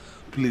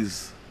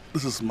 Please,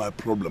 this is my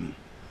problem.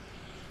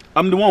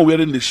 I'm the one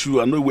wearing the shoe.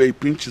 I know where it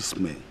pinches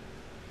me.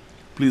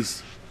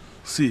 Please,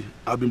 see,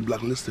 I've been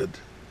blacklisted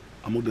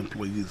among the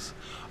employees.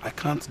 I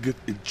can't get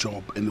a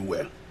job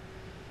anywhere.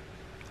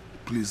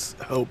 Please,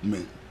 help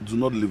me. Do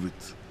not leave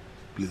it.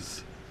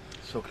 Please.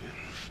 It's okay.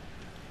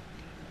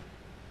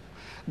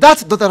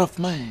 That daughter of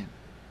mine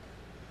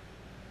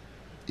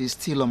is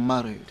still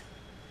unmarried.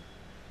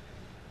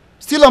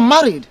 Still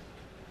unmarried.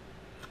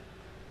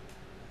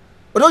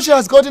 Although she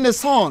has gotten a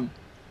son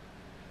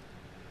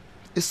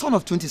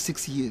of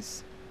 26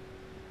 years,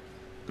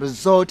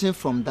 resulting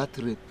from that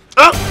rape.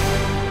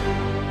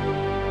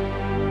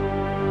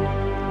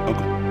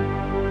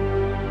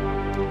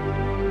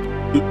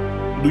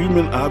 Do you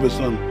mean I have a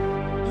son?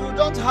 You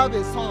don't have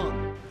a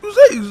son. You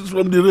say it's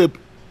from the rape.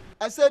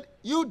 I said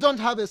you don't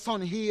have a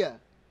son here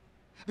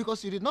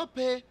because you did not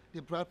pay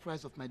the bride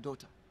price of my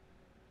daughter.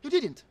 You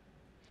didn't.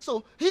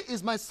 So he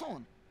is my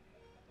son.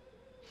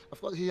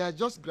 Of course, he has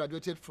just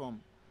graduated from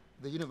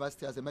the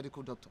university as a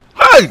medical doctor.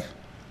 Hey!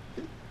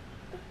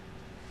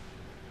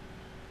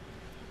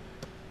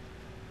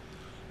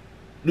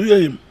 Do you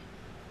hear him?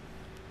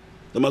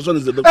 The my son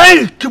is the doctor.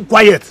 Hey, keep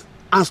quiet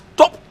and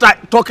stop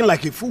talking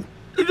like a fool.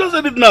 You just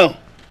said it now.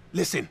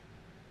 Listen,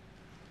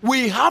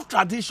 we have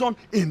tradition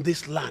in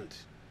this land.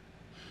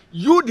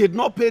 You did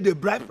not pay the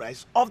bride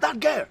price of that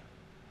girl.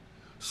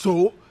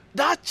 So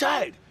that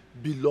child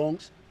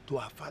belongs to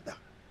her father.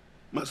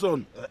 My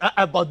son.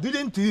 But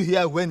didn't you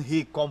hear when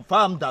he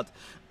confirmed that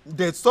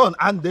the son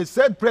and the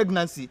said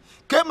pregnancy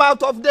came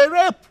out of the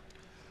rape?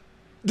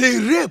 The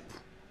rape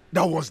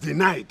that was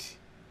denied.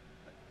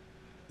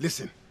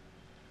 Listen,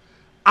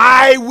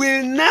 I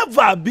will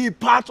never be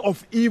part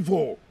of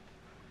evil.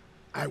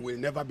 I will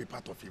never be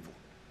part of evil.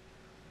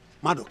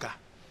 Madoka,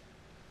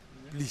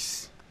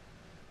 please,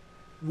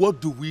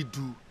 what do we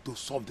do to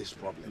solve this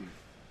problem?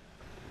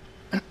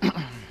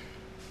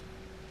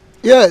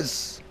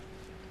 Yes,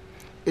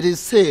 it is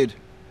said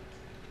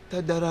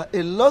that there are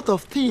a lot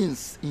of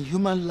things in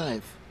human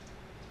life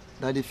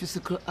that the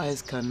physical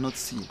eyes cannot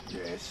see.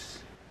 Yes.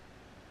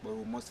 But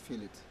we must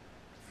feel it.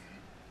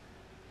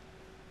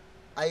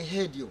 I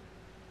heard you.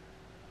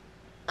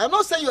 I'm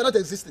not saying you are not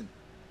existing.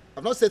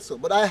 I've not said so,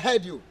 but I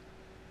heard you.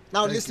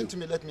 Now listen to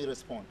me, let me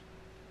respond.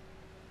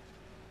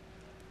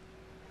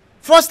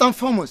 First and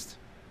foremost,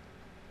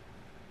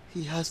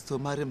 he has to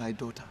marry my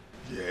daughter.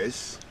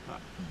 Yes.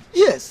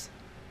 Yes.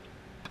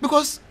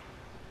 Because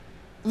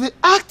the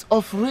act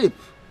of rape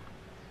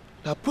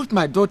that put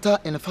my daughter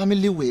in a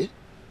family way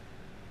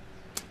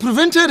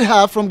prevented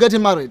her from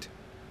getting married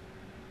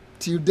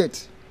till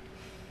death.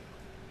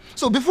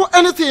 So before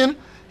anything,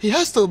 he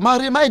has to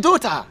marry my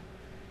daughter.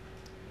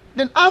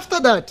 Then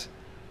after that,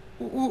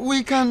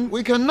 we can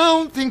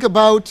now think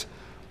about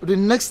the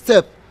next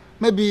step.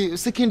 Maybe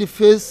seeking the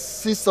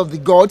faces of the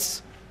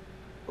gods,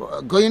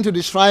 going to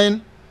the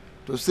shrine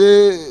to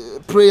say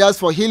prayers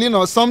for healing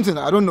or something,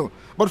 I don't know.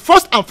 But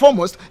first and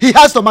foremost, he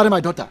has to marry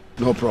my daughter.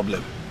 No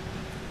problem.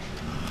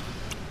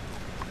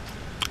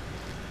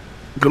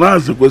 Can I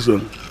ask a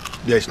question?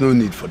 There is no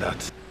need for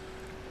that.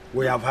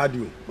 We have had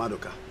you,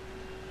 Madoka.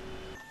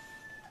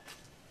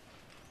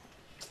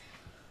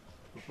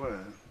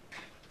 Papa,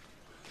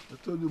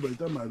 I told you by the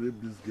time I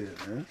raped this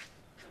girl,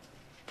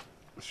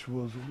 she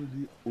was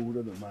already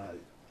older than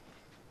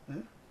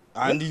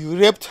I. And you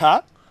raped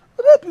her?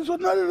 Rape is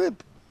ordinary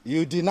rape.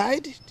 You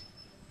denied it?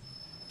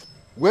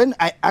 When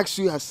I asked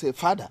you as a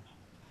father,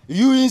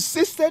 you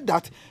insisted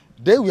that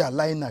they were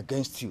lying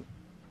against you.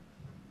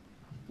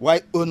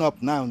 Why own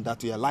up now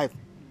that your life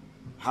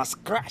has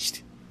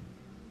crashed?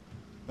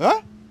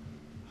 Huh?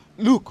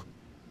 Look,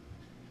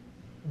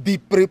 be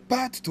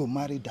prepared to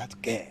marry that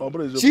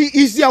girl. She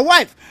is your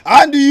wife,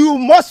 and you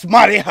must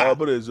marry her.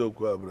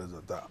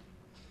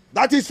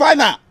 That is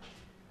final.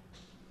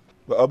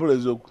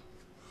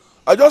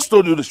 I just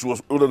told you that she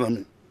was older than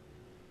me.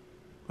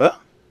 Huh?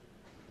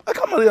 I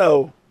can't marry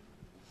her.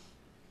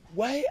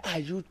 Why are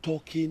you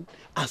talking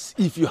as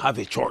if you have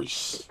a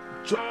choice?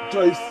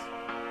 Choice?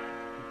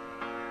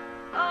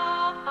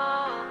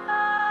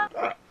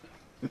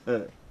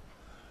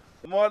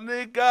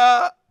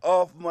 Monica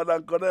of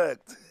Madam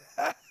Connect.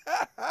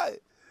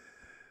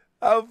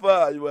 How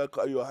far you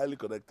are highly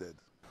connected?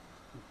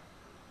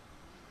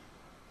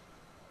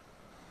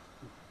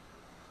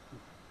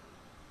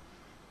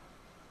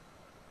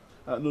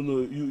 No,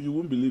 you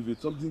won't believe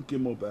it. Something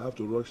came up. I have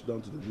to rush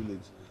down to the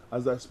village.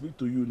 As I speak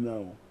to you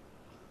now,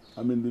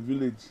 I'm in the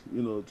village,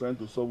 you know, trying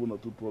to solve 1 or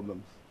 2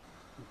 problems.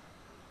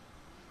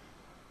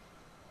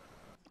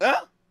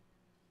 Eh?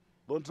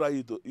 Don't try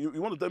it. You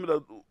want to tell me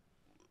that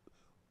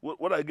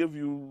what I gave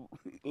you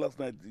last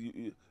night,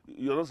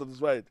 you're not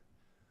satisfied?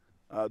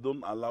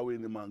 Don't allow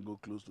any man go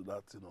close to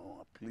that, you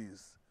know,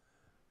 please.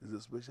 It's a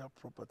special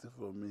property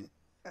for me.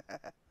 Then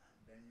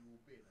you will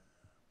pay them.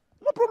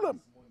 No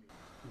problem.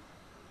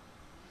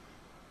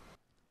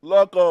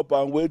 Lock up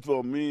and wait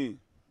for me.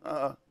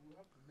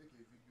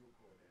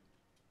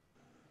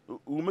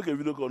 We'll make a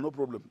video call, no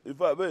problem. In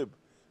fact, babe,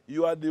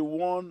 you are the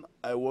one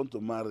I want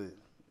to marry.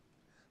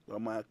 You are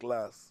my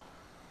class.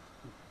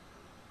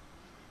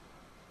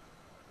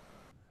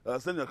 I'll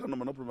send you a account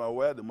number, no problem. I'll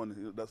wire the money.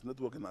 That's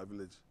network in our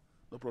village.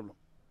 No problem.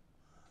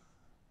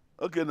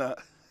 Okay, now.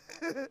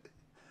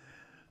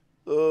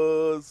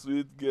 Oh,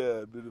 sweet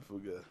girl, beautiful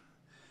girl.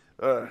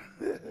 All right.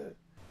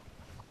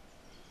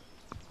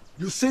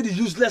 You say the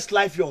useless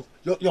life your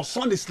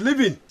son is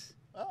living.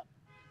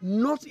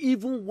 Not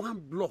even 1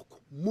 block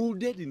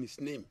molded in his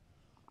name.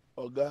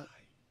 Oga,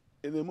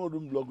 in a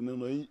modern block,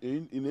 no,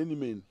 in any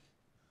man.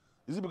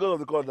 Is it because of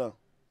the court now?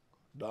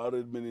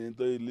 Direct meaning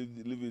until you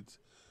leave it.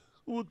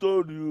 Who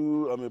told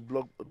you I'm a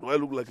block? Do I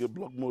look like a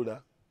block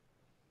molder?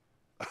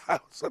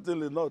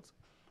 Certainly not.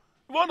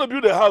 If I want to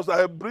build a house,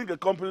 I bring a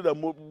company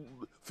that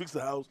fix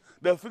the house.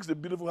 They'll fix a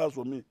beautiful house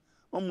for me.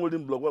 I'm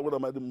molding block. What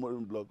am I doing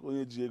molding block?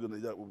 Only GA gonna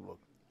block.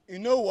 You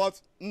know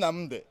what,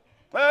 Nnamdi?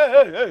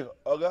 Hey,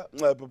 Oga,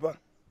 my papa.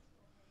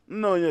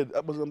 No, yet,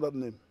 I was that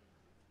name.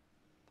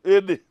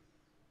 Ede.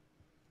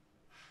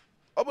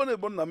 Open a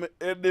bon name,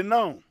 Ede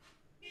now.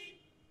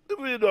 If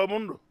we do a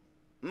mundo,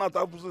 not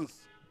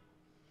absence.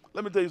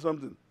 Let me tell you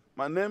something.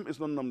 My name is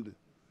not Nnamdi.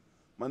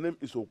 My name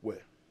is Okwe.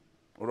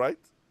 All right?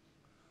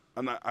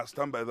 And I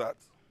stand by that.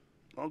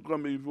 Don't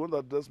come if you want to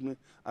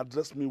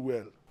address me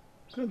well.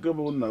 Can't come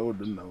on now.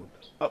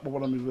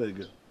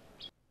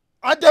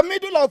 At the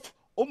middle of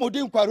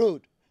Omodinkwa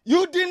Road,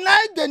 you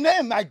denied the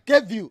name I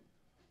gave you.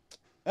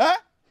 Huh?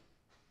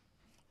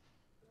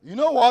 You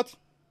know what?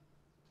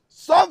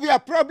 Solve your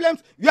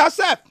problems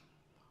yourself.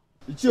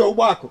 It's your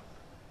work.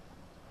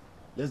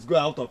 Let's go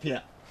out of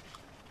here.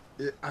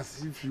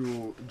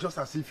 Just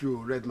as if you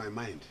read my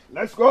mind.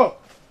 Let's go.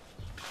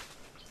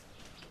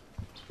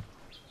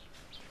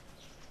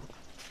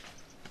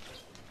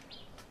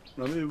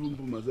 I may even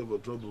put myself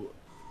in trouble.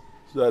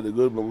 So that they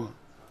go,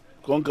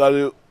 can't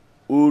carry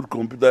old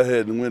computer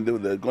head when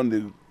they're going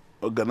to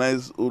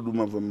organize old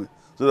woman for me.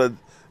 So that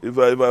if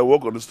I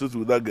walk on the street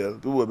with that girl,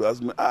 people will be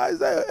asking me, is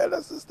that your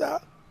elder sister?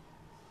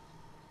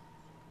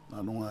 I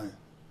don't know why.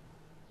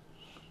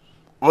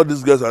 All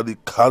these guys are the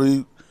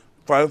carry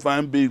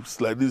fine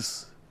babes like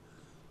this.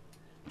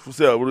 Who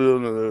say I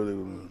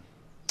really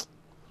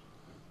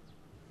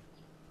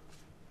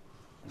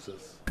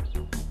says.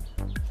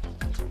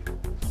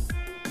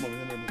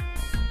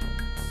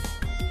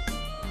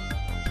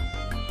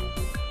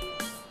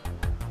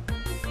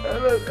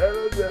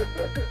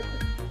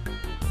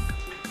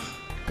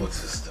 What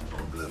is the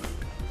problem?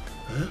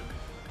 Huh?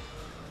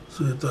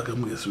 So you talk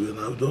I'm guess we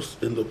now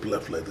just end up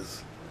life like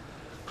this.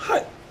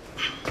 Hi.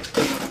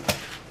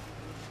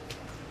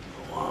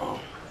 Wow.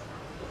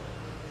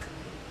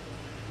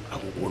 I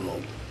will go now.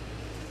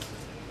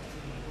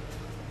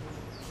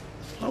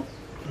 No.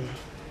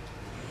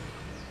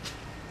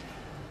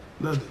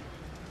 Daddy.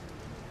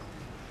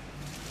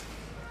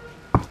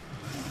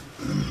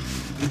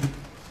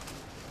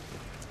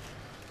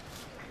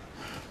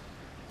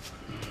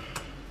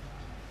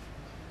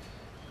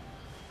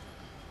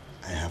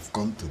 I have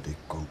come to the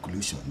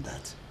conclusion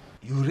that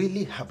you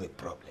really have a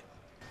problem.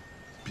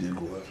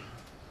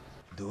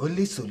 The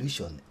only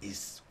solution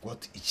is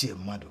what Ichie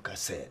Maduka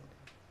said.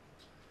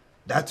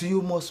 That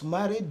you must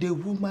marry the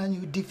woman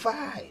you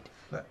defied.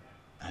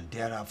 And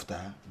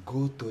thereafter,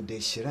 go to the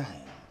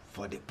shrine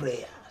for the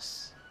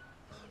prayers.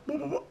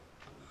 No.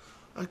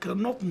 I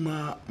cannot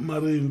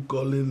marry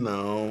Colin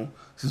now.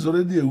 She's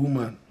already a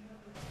woman.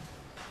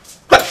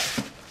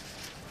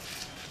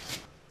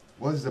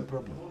 What's the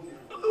problem?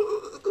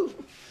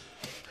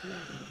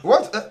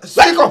 What?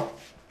 Speak up!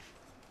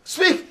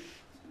 Speak!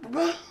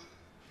 Huh?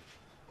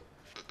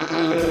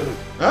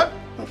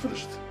 I'm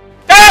finished.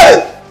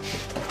 Hey!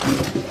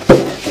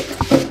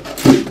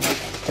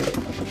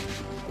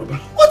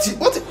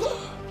 What?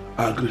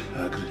 I agree.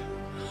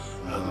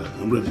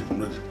 I'm ready.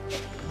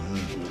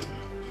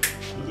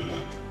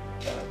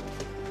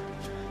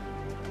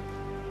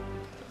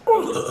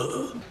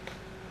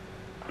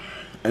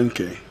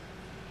 NK.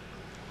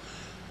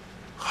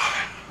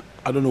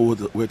 I don't know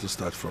where to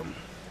start from.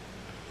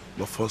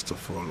 But first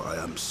of all, I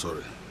am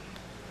sorry.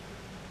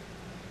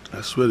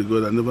 I swear to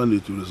God, I never knew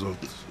it would result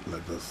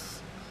like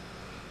this.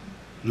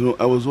 You know,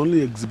 I was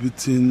only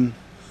exhibiting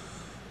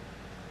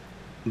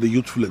the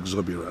youthful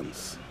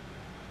exuberance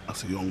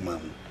as a young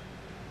man.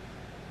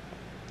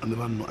 I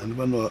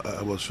never know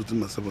I was shooting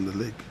myself on the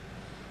leg.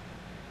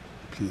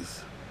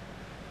 Please.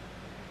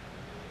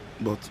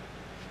 But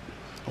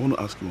I want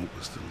to ask you one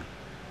question.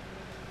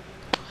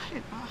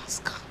 and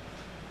ask.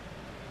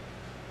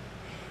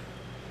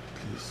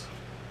 Please.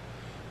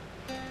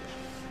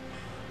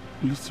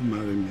 Please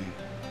marry me.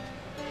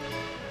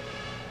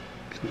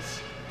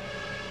 Please.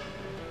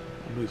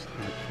 I know it's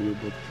hard for you,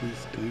 but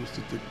please, can you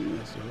still take me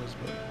as your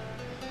husband?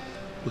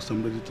 Because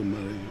I'm ready to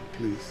marry you,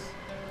 please.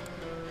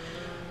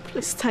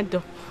 Please stand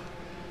up.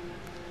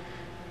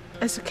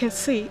 As you can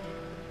see,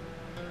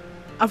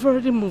 I've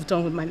already moved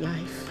on with my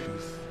life.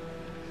 Please.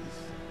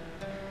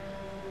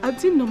 I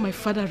didn't know my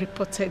father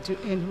reported you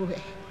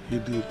anywhere. He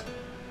did.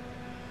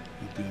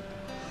 He did.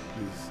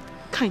 Please.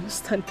 Can you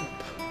stand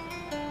up?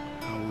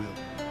 I will.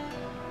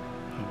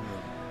 I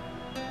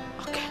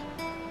will. Okay.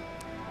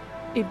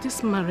 If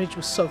this marriage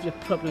will solve your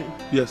problem,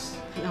 Yes.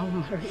 I'll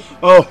marry you.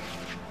 Oh!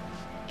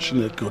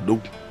 Chineke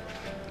Odo.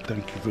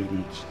 Thank you very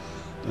much.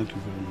 Thank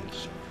you very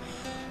much.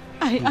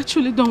 I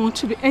actually don't want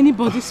to be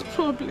anybody's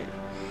problem.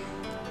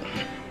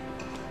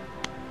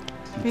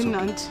 It's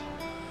Nandi.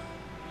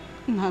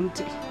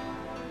 Nandi. It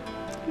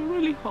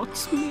really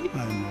hurts me.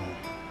 I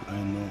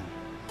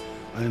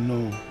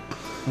know.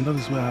 And that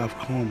is why I have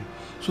come.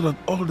 So that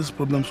all these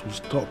problems will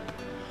stop.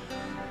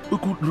 We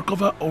could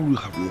recover all we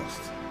have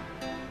lost.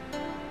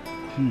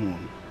 Come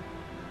on.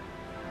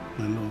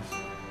 My love.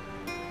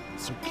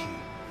 It's okay.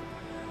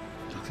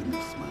 Just give me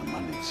a smile,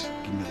 manage.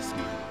 Give me a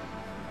smile.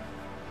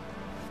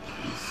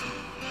 Please.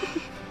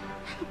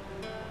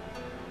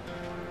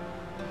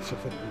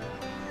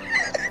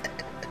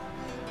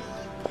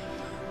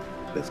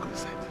 Let's go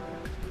inside.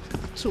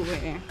 To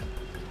where?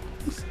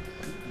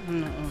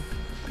 No.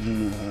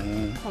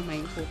 No. Come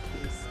and go,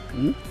 please.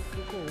 Hmm?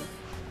 Go.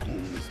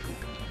 Come, let's go.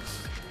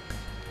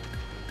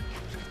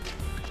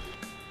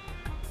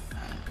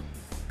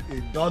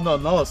 It dawned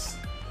on us,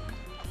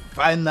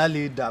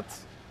 finally, that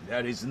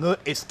there is no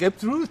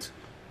escape route.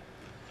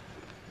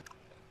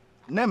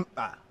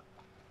 Nempa,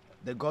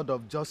 the god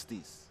of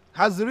justice,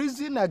 has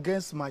risen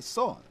against my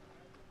son.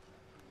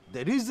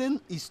 The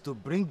reason is to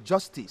bring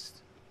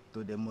justice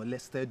to the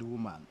molested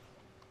woman.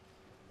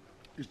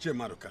 Iche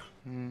Maruka.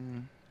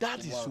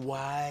 That is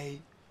why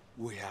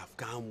we have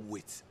come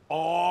with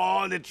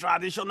all the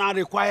traditional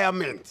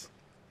requirements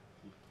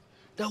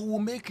that will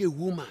make a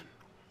woman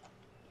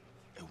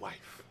a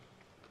wife.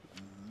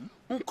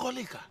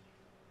 Nkolika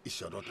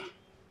is your daughter.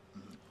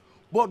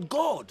 But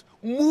God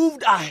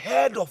moved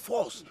ahead of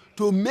us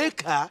to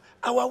make her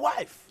our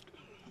wife.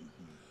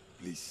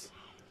 Please,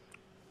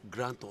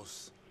 grant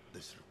us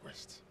this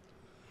request.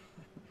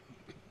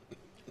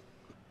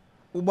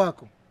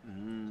 Ubako,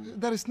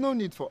 there is no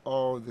need for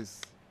all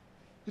this.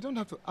 You don't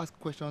have to ask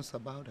questions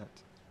about that.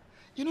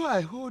 You know,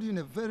 I hold you in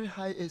a very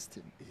high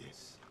esteem.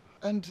 Yes.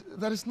 And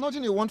there is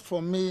nothing you want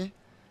from me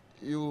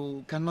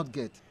you cannot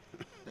get,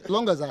 as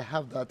long as I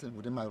have that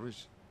within my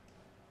reach.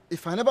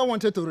 If I never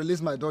wanted to release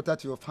my daughter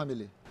to your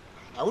family,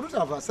 I wouldn't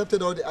have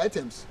accepted all the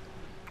items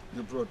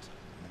you brought.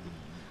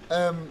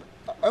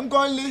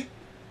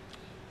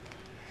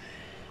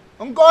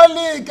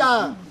 Ngoli,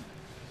 ka.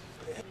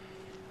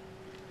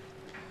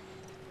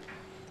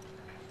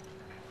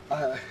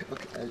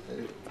 Okay.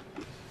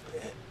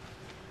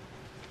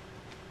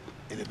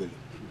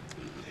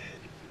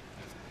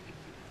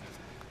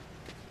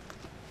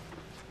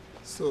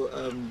 So,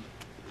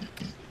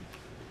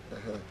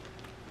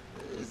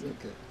 it's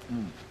okay.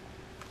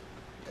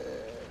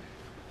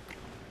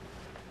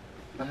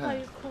 Papa,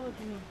 you called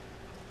me.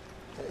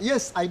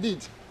 Yes, I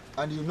did.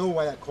 And you know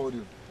why I called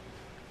you.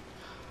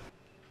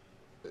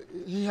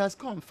 He has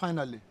come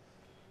finally.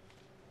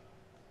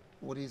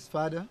 With his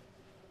father,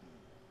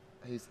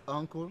 his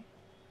uncle.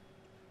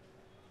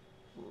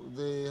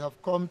 They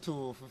have come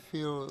to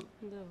fulfill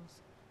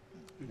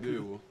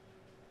the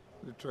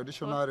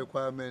traditional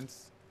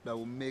requirements that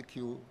will make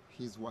you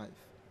his wife.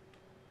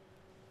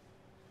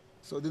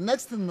 So the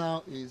next thing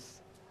now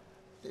is,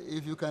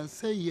 if you can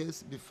say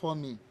yes before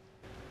me,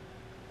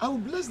 I will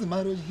bless the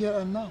marriage here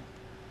and now.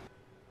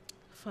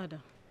 Father,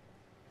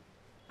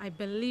 I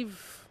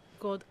believe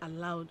God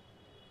allowed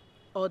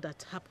all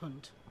that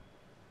happened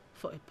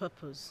for a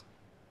purpose.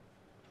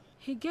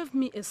 He gave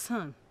me a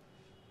son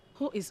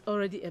who is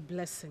already a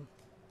blessing,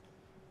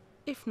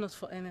 if not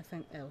for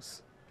anything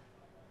else.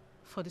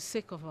 For the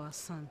sake of our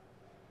son,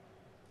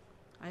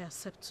 I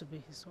accept to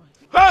be his wife.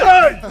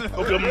 Hey!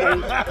 Okay,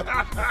 Mom.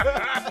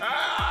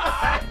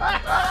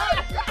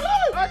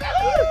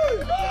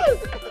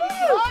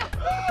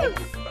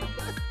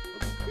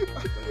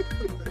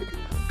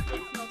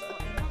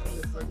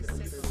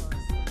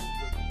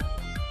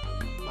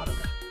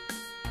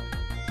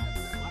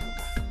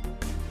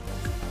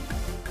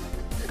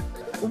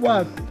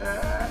 What?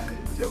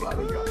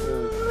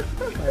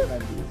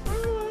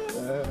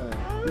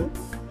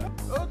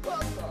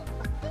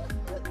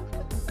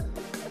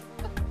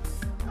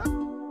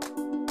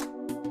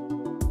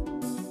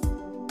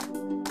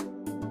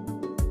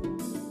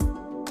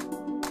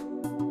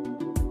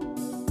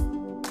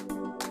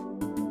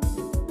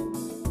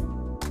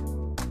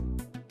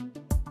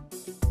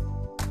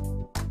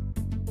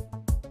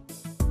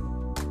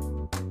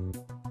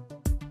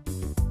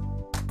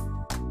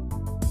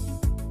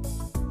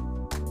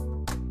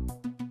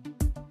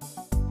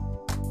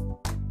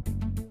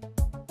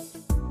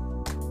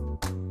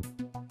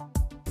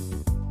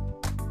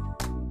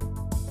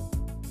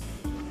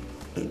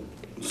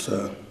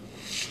 Sir,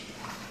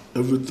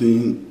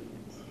 everything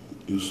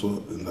you saw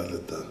in that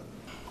letter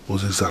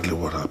was exactly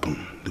what happened,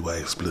 the way I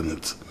explained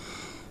it.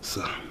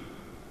 Sir,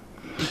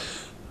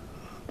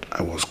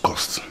 I was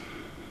cursed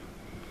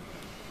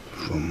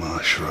from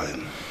our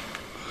shrine.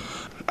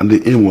 And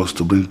the aim was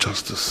to bring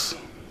justice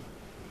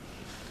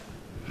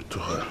to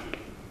her.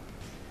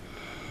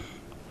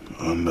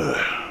 And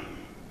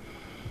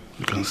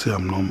you can see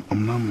I'm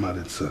not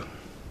married, sir.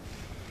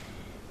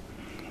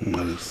 I'm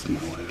married to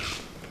my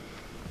wife.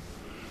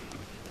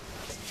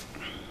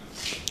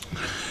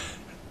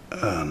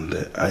 And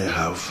I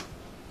have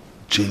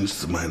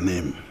changed my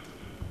name.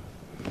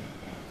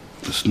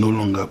 It's no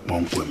longer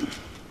Bonkwem.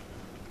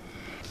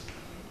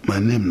 My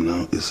name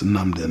now is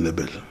Nnamdi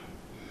Enebel,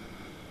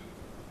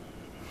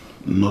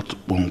 not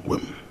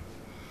Bonkwem.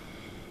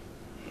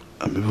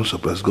 I'm even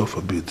surprised, God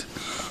forbid,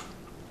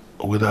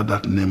 whether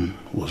that name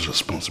was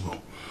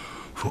responsible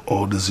for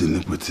all these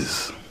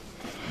iniquities.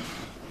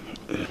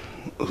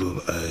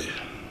 So I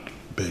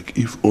beg,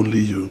 if only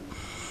you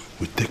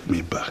will take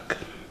me back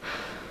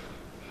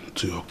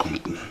to your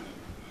company.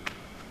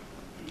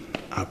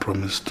 I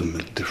promise to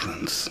make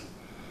difference,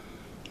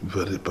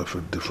 very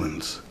perfect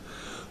difference.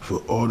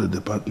 For all the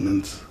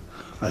departments,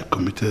 I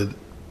committed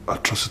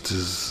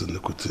atrocities,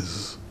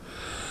 iniquities.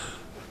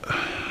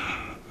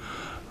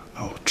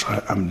 I'll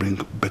try and bring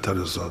better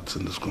results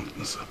in this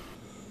company, sir.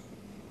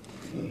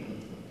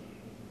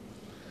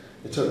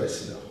 It's all right,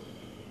 sit down.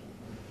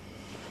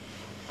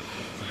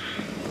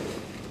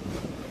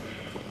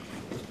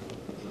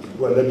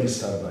 Well, let me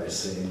start by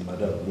saying,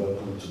 Madam,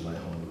 welcome to my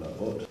humble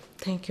abode.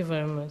 Thank you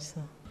very much,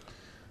 sir.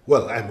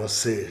 Well, I must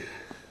say,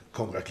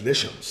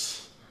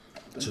 congratulations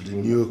to the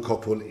new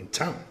couple in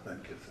town.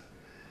 Thank you,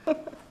 sir.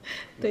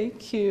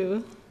 Thank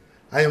you.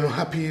 I am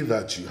happy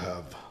that you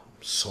have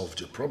solved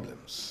your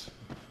problems.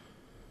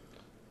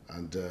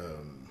 And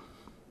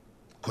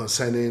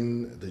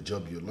concerning the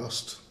job you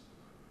lost,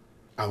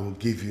 I will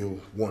give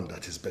you one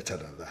that is better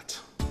than that.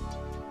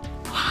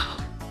 Wow.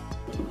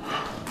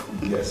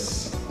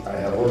 Yes, I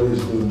have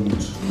always known you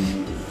to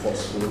be a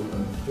forceful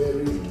and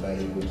very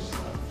reliable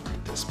staff,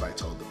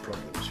 despite all the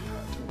problems you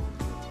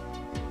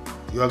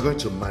had. You are going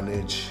to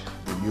manage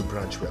the new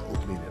branch we are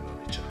opening in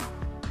Onitsha.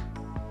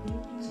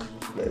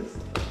 Yes.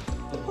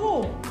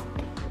 Oh.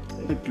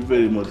 Thank you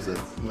very much, sir.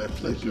 My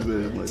pleasure. Thank you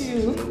very much.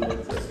 Thank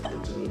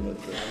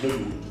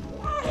you.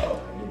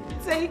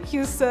 Thank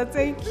you, sir.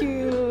 Thank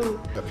you.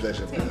 A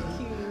pleasure. Thank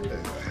you.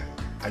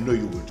 I know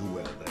you will do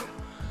well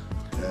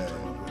there.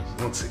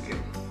 Once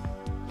again,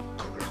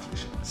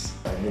 congratulations.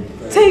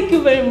 Thank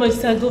you very much,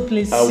 sir. God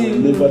bless you. I will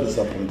never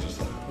disappoint you,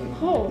 sir.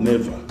 Oh.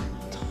 Never.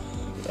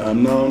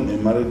 I'm now a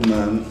married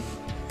man.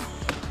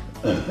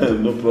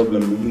 No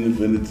problem. Even if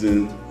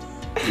anything,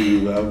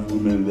 you have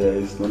women there,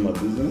 it's not my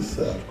business.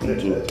 I've come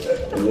to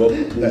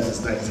work.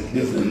 That's nice.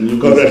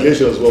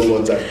 Congratulations one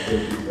more time.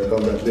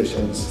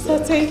 Congratulations. Sir,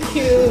 thank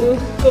you.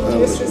 God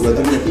bless you, We're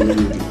sir. taking a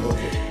community.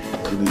 Okay.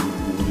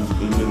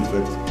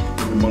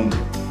 Monday.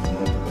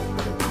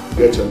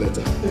 Get your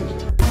letter.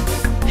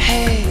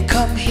 Hey,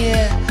 come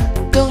here,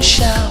 don't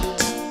shout.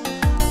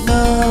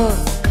 No,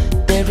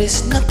 there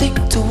is nothing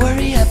to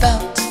worry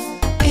about.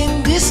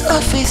 In this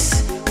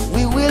office,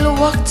 we will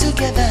work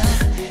together.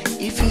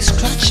 If you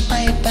scratch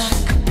my back,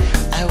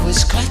 I will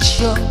scratch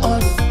your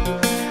own.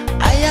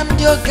 I am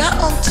the guy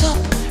on top,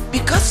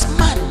 because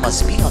man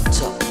must be on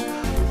top.